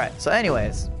 Alright, so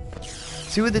anyways.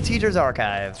 To the teacher's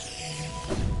archive.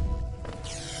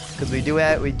 Because we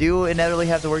do inevitably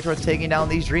have to work towards taking down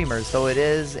these Dreamers, so it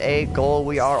is a goal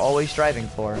we are always striving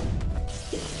for.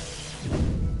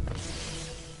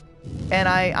 And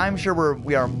I'm sure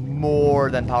we are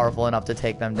more than powerful enough to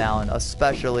take them down,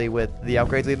 especially with the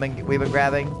upgrades we've been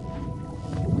grabbing.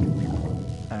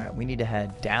 Alright, we need to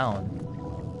head down.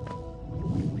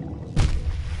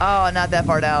 Oh, not that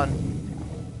far down.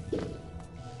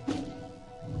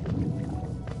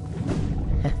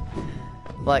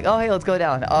 Like, oh, hey, let's go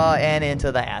down. And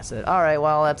into the acid. Alright,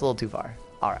 well, that's a little too far.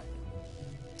 Alright.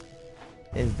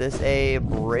 Is this a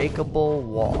breakable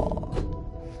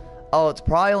wall? Oh, it's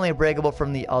probably only breakable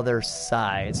from the other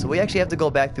side. So we actually have to go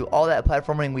back through all that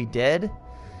platforming we did.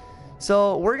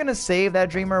 So we're going to save that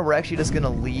Dreamer. We're actually just going to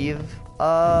leave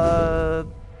the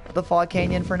Fog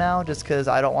Canyon for now. Just because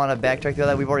I don't want to backtrack through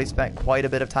that. We've already spent quite a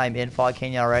bit of time in Fog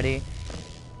Canyon already.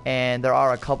 And there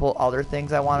are a couple other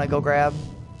things I want to go grab.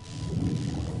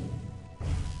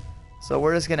 So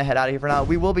we're just going to head out of here for now.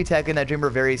 We will be tackling that Dreamer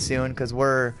very soon because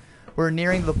we're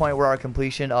nearing the point where our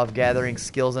completion of gathering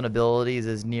skills and abilities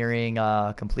is nearing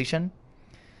completion.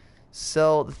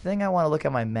 So the thing I want to look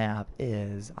at my map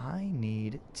is I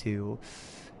need to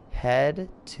head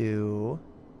to...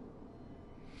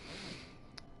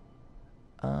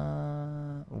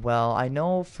 well, I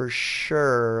know for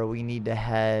sure we need to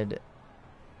head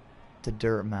to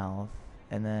Dirtmouth.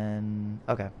 And then...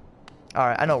 okay.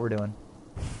 Alright, I know what we're doing.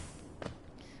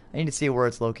 I need to see where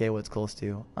it's located, what it's close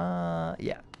to.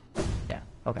 Yeah. Yeah,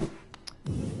 okay.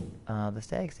 The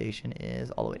stag station is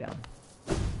all the way down.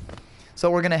 So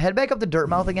we're gonna head back up to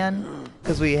Dirtmouth again,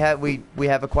 because we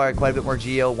have acquired quite a bit more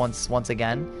geo once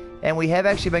again. And we have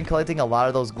actually been collecting a lot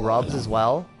of those grubs as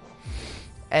well.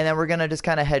 And then we're gonna just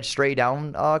kinda head straight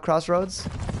down Crossroads.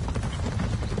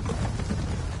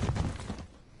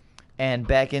 And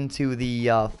back into the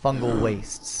fungal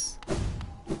wastes.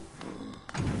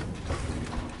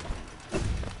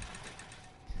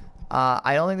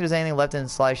 I don't think there's anything left in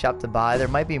Sly Shop to buy. There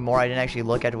might be more. I didn't actually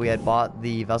look after we had bought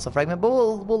the vessel fragment, but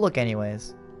we'll look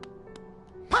anyways.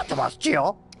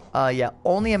 Yeah,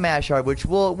 only a mash shard, which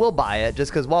we'll buy it just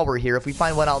because while we're here, if we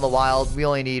find one out in the wild, we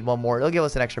only need one more. It'll give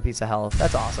us an extra piece of health.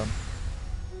 That's awesome.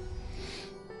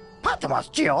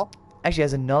 Actually,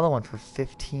 has another one for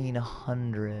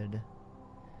 1,500.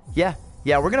 Yeah,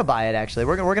 we're gonna buy it. Actually,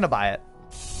 we're gonna buy it.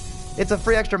 It's a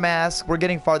free extra mask. We're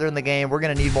getting farther in the game. We're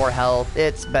going to need more health.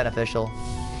 It's beneficial.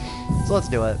 So let's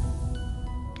do it.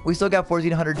 We still got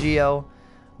 1,400 geo.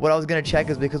 What I was going to check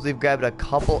is because we've grabbed a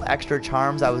couple extra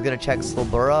charms, I was going to check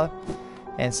Slabura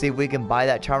and see if we can buy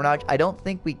that charm notch. I don't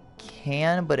think we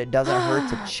can, but it doesn't hurt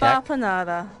to check.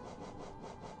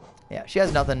 Yeah, she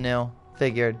has nothing new.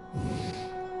 Figured.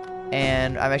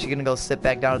 And I'm actually going to go sit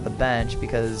back down at the bench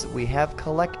because we have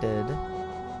collected...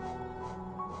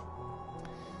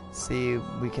 see,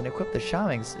 we can equip the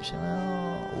Shaming Station.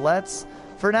 Well, let's,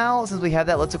 for now, since we have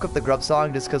that, let's equip the Grub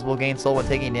Song just because we'll gain soul when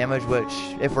taking damage, which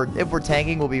if we're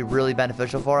tanking will be really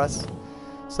beneficial for us.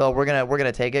 So we're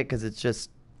gonna take it because it's just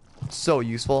so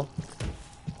useful.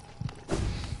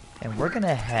 And we're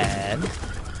gonna head.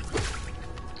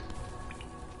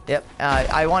 Yep.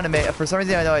 I want to make, for some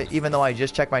reason, I know even though I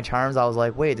just checked my charms, I was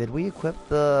like, wait, did we equip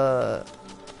the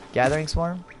Gathering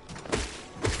Swarm?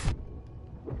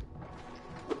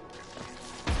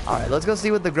 Alright, let's go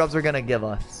see what the grubs are gonna give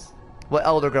us. What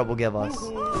Elder Grub will give us.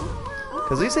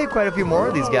 Because we saved quite a few more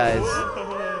of these guys.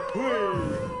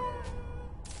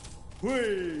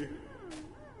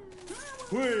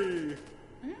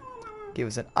 Give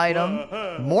us an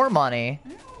item. More money.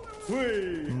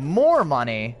 More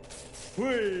money.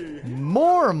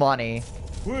 More money.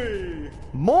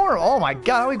 More. Oh my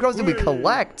god, how many grubs did we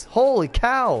collect? Holy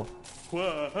cow.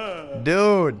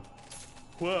 Dude.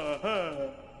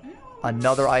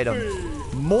 Another item.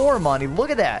 More money.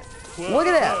 Look at that. Look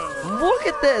at that. Look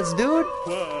at this, dude.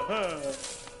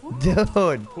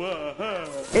 Dude.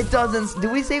 It doesn't... do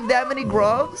we save that many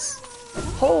grubs?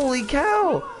 Holy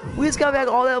cow. We just got back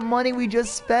all that money we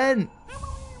just spent.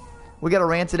 We got a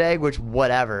rancid egg, which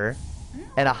whatever.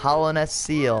 And a Hollow Nest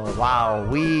seal. Wow.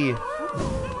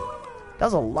 That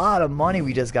was a lot of money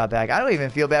we just got back. I don't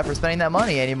even feel bad for spending that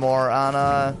money anymore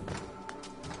on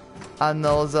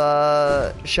those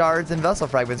shards and vessel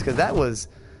fragments, because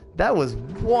That was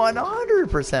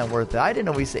 100% worth it. I didn't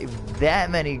know we saved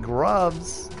that many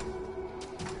grubs.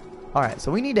 Alright,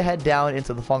 so we need to head down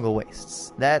into the fungal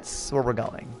wastes. That's where we're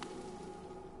going.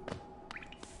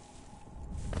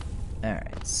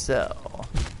 Alright, so...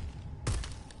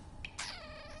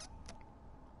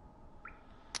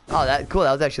 Oh, cool.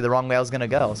 That was actually the wrong way I was going to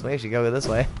go. So we actually go this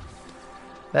way.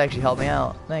 That actually helped me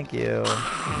out. Thank you.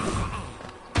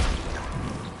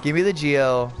 Give me the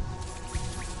Geo.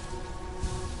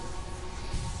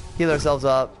 Heal ourselves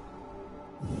up.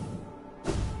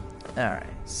 Alright,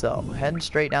 so heading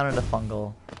straight down into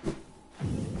fungal.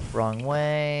 Wrong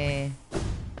way.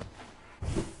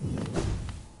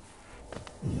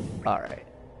 Alright.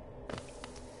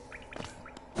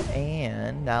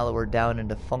 And now that we're down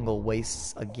into fungal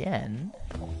wastes again,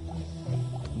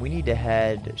 we need to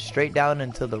head straight down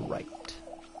and to the right.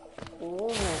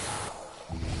 Gotta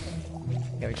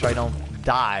make sure I don't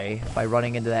die by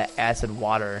running into that acid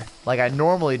water like I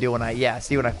normally do when I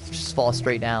just fall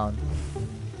straight down.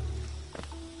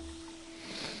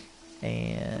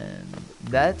 And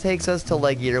that takes us to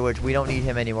Leg Eater, which we don't need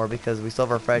him anymore because we still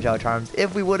have our Fragile Charms.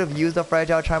 If we would have used a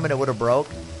Fragile Charm and it would have broke,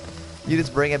 you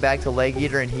just bring it back to Leg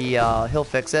Eater and he'll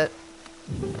fix it.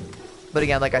 But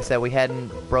again, like I said, we hadn't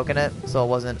broken it, so it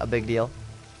wasn't a big deal.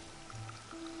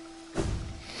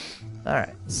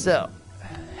 Alright, so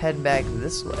heading back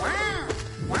this way.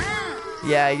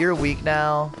 Yeah, you're weak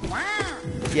now.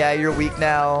 Yeah, you're weak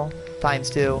now.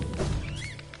 ×2.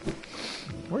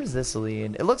 Where's this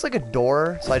lead? It looks like a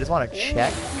door, so I just want to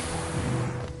check.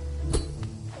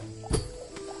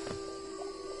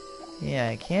 Yeah,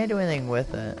 I can't do anything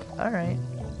with it. Alright.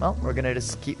 Well, we're gonna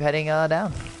just keep heading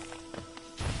down.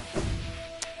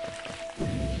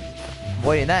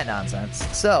 Avoiding that nonsense.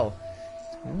 So,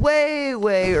 way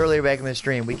earlier back in the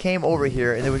stream, we came over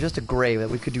here and there was just a grave that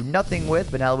we could do nothing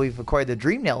with, but now that we've acquired the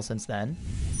Dream Nail since then,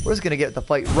 we're just gonna get the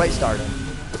fight right started.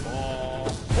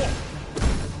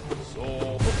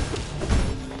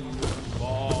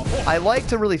 I like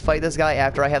to really fight this guy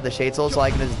after I have the Shade Soul so I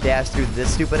can just dash through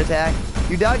this stupid attack.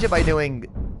 You dodge it by doing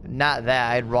not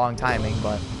that. I had wrong timing,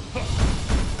 but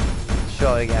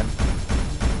show it again.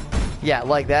 Yeah,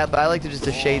 like that, but I like to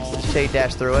just shade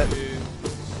dash through it.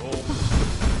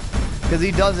 Because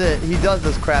he does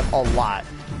this crap a lot.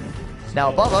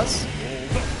 Now above us,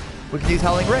 we can use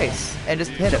Howling Grace and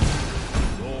just hit him.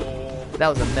 That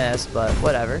was a miss, but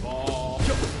whatever.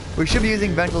 We should be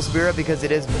using Vengeful Spirit because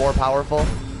it is more powerful.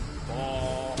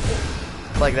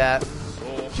 Like that.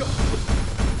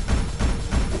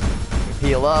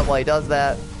 Heal up while he does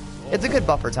that. It's a good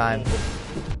buffer time.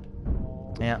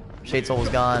 Yeah, Shade Soul was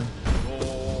gone.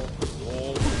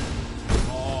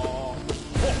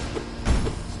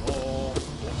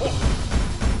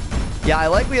 Yeah, I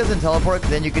like when he doesn't teleport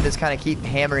because then you can just kind of keep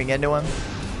hammering into him.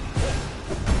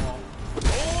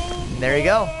 And there you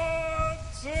go.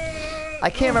 I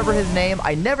can't remember his name.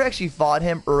 I never actually fought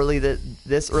him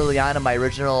this early on in my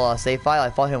original save file.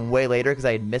 I fought him way later because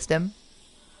I had missed him.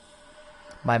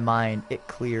 My mind, it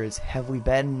clears. Have we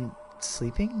been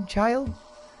sleeping, child?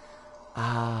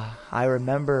 Ah, I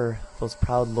remember those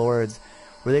proud lords.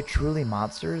 Were they truly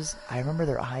monsters? I remember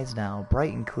their eyes now,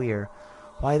 bright and clear.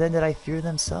 Why then did I fear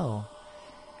them so?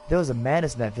 If there was a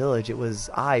madness in that village, it was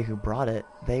I who brought it.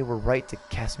 They were right to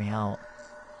cast me out.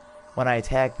 When I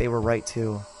attacked, they were right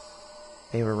too.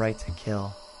 They were right to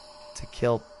kill. To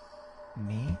kill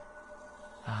me?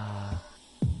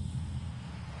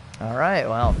 Alright,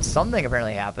 well, something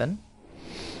apparently happened.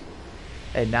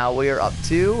 And now we are up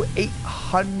to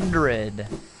 800.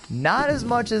 Not as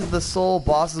much as the soul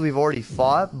bosses we've already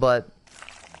fought, but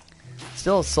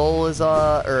still soul is,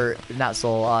 or not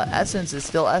soul, essence is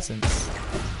still essence.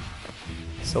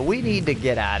 So we need to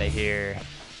get out of here.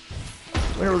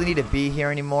 We don't really need to be here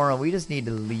anymore, and we just need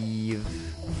to leave.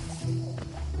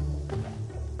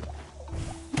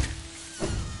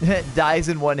 Dies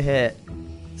in one hit.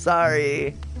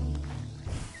 Sorry.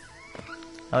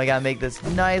 Now we gotta make this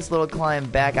nice little climb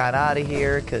back on out of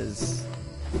here, because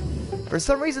for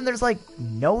some reason there's like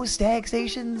no stag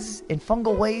stations in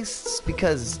fungal wastes,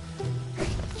 because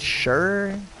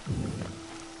sure.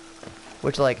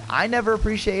 Which like I never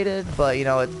appreciated, but you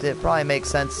know, it probably makes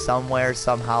sense somewhere,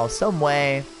 somehow, some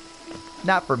way.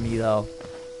 Not for me though.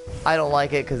 I don't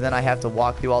like it because then I have to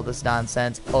walk through all this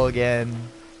nonsense again.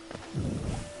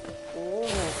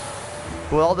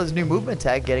 With all this new movement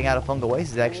tech, getting out of fungal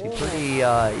waste is actually pretty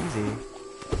easy.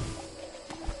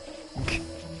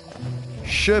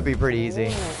 Should be pretty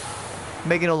easy.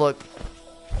 Making it look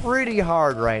pretty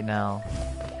hard right now.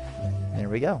 There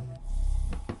we go.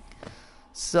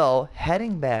 So,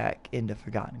 heading back into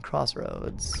Forgotten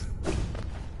Crossroads.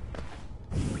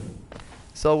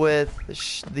 So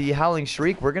with the Howling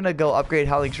Shriek, we're gonna go upgrade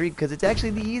Howling Shriek because it's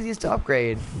actually the easiest to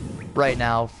upgrade right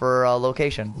now for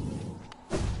location.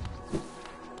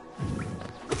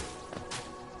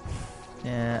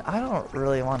 Yeah, I don't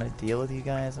really want to deal with you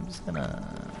guys. I'm just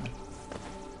gonna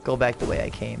go back the way I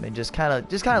came and just kind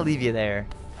of leave you there.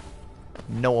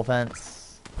 No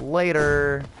offense.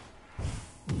 Later.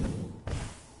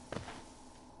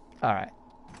 All right.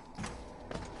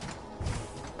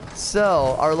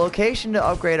 So our location to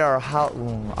upgrade our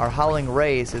Howling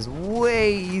Race is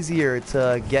way easier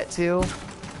to get to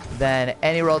than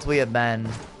anywhere else we have been,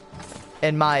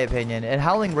 in my opinion. And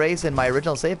Howling Race in my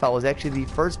original save file was actually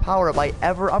the first power-up I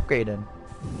ever upgraded.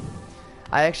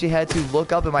 I actually had to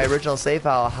look up in my original save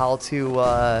file how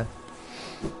to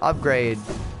upgrade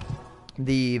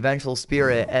the Vengeful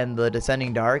Spirit and the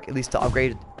Descending Dark, at least to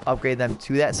upgrade them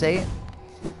to that state.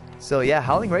 So yeah,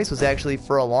 Howling Race was actually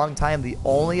for a long time the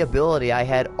only ability I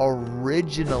had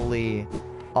originally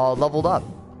leveled up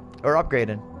or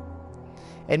upgraded.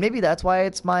 And maybe that's why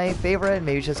it's my favorite.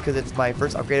 Maybe it's just because it's my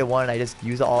first upgraded one and I just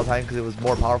use it all the time because it was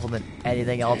more powerful than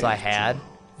anything else I had.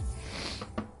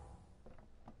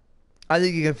 I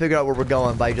think you can figure out where we're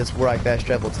going by just where I fast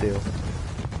travel to.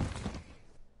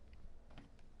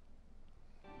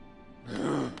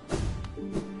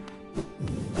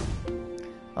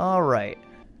 Alright.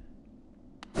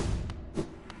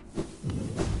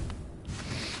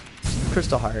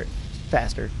 Crystal Heart.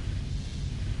 Faster.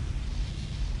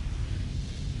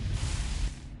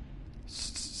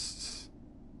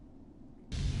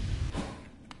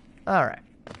 Alright.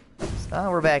 So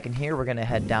now we're back in here. We're going to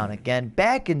head down again.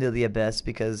 Back into the Abyss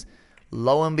because,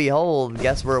 lo and behold,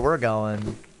 guess where we're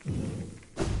going?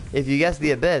 If you guessed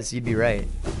the Abyss, you'd be right.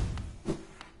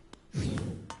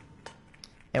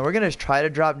 And we're going to try to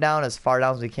drop down as far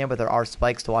down as we can, but there are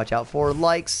spikes to watch out for,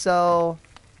 like so.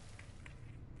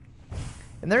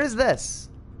 And there is this.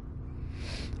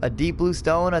 A deep blue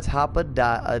stone atop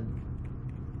a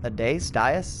dais.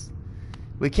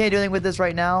 We can't do anything with this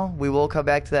right now. We will come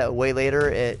back to that way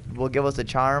later. It will give us a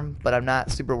charm, but I'm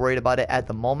not super worried about it at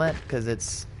the moment because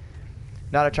it's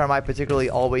not a charm I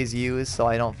particularly always use, so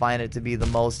I don't find it to be the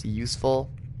most useful.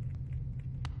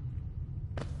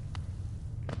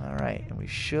 Alright, and we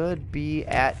should be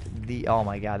at the... Oh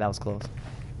my god, that was close.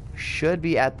 Should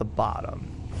be at the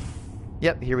bottom.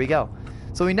 Yep, here we go.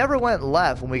 So we never went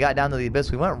left when we got down to the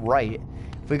Abyss. We went right.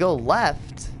 If we go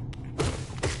left...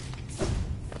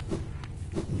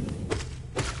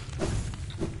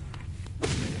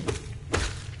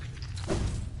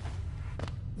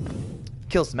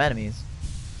 kill some enemies.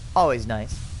 Always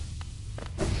nice.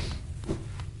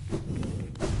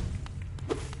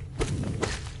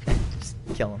 Just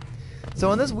kill them.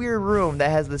 So in this weird room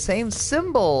that has the same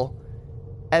symbol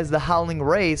as the Howling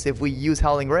Race, if we use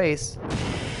Howling Race...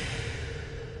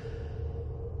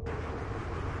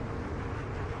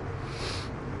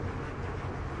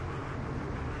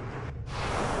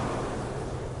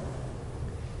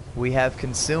 we have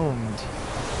consumed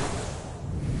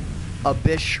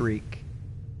Abyss Shriek.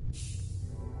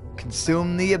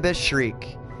 Consume the Abyss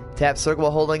Shriek. Tap circle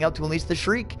while holding up to unleash the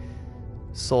Shriek.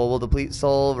 Soul will deplete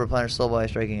soul, replenish soul by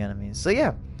striking enemies. So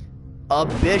yeah,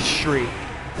 Abyss Shriek.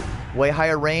 Way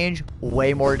higher range,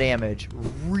 way more damage.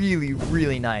 Really,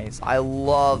 really nice. I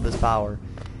love this power.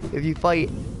 If you fight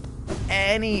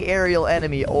any aerial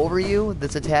enemy over you,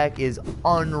 this attack is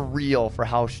unreal for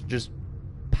how just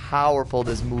powerful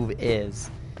this move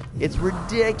is. It's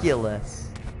ridiculous.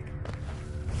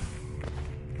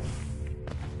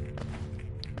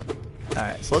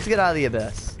 Alright, so let's get out of the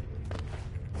Abyss.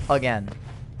 Again.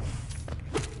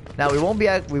 Now we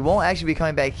won't actually be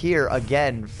coming back here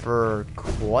again for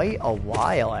quite a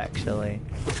while, actually.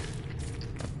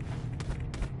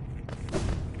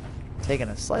 Taking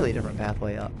a slightly different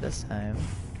pathway up this time.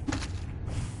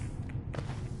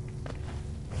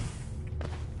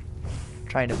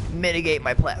 Trying to mitigate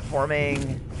my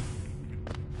platforming.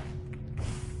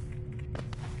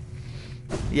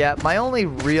 Yeah, my only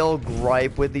real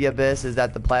gripe with the Abyss is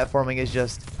that the platforming is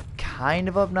just kind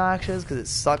of obnoxious because it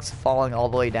sucks falling all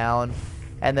the way down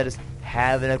and then just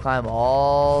having to climb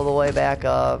all the way back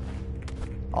up,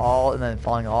 and then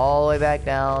falling all the way back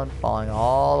down, falling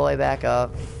all the way back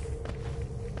up.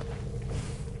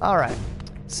 Alright,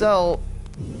 so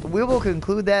we will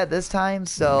conclude that this time.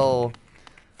 So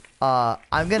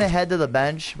I'm going to head to the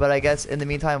bench, but I guess in the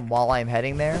meantime, while I'm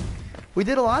heading there, we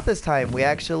did a lot this time. We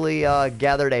actually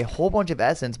gathered a whole bunch of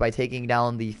essence by taking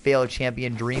down the failed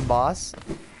champion Dream boss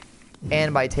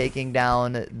and by taking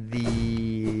down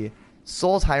the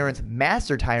Soul Tyrant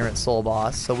Master Tyrant Soul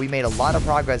boss. So we made a lot of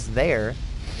progress there.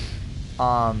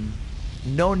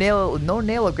 No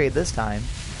nail upgrade this time.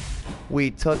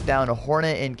 We took down a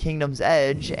Hornet in Kingdom's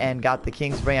Edge and got the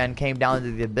King's Brand, came down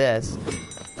to the Abyss.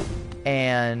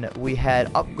 And we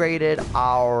had upgraded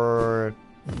our...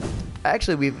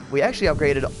 Actually, we actually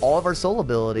upgraded all of our soul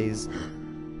abilities.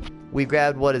 We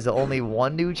grabbed, what is it, only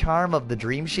one new charm of the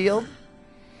Dream Shield.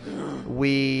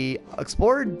 We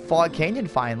explored Fog Canyon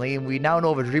finally, and we now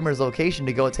know of a Dreamer's location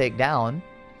to go take down.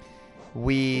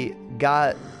 We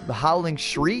got the Howling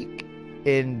Shriek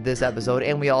in this episode,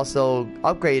 and we also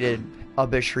upgraded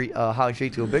Abyss Shriek, Howling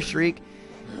Shriek to Abyss Shriek.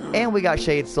 And we got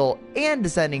Shade Soul and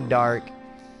Descending Dark.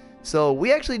 So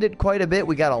we actually did quite a bit.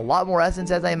 We got a lot more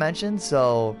essence, as I mentioned.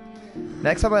 So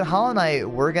next time at Hollow Knight,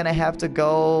 we're going to have to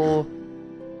go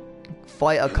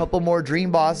fight a couple more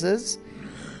dream bosses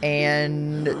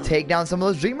and take down some of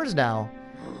those dreamers now.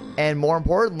 And more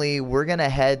importantly, we're going to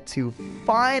head to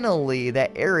finally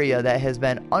that area that has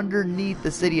been underneath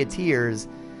the City of Tears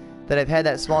that I've had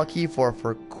that small key for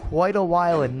quite a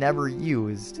while and never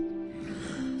used.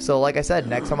 So like I said,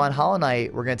 next time on Hollow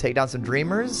Knight, we're going to take down some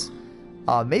dreamers.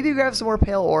 Maybe grab some more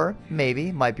Pale Ore.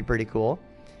 Maybe. Might be pretty cool.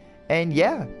 And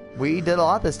yeah, we did a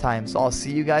lot this time. So I'll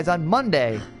see you guys on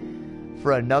Monday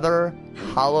for another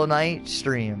Hollow Knight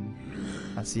stream.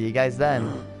 I'll see you guys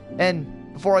then.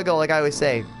 And before I go, like I always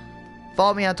say,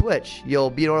 follow me on Twitch. You'll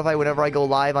be notified whenever I go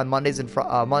live on Mondays and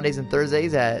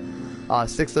Thursdays at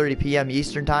 6:30 p.m.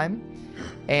 Eastern Time.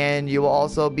 And you will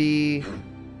also be...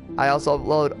 I also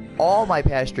upload all my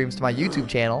past streams to my YouTube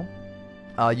channel.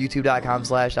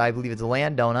 YouTube.com/I believe it's a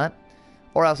land donut,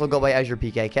 or also go by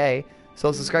AzurePKK.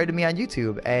 So subscribe to me on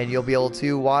YouTube, and you'll be able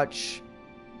to watch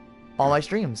all my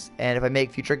streams. And if I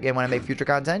make when I make future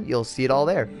content, you'll see it all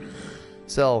there.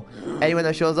 So anyone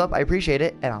that shows up, I appreciate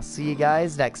it, and I'll see you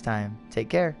guys next time. Take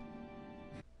care.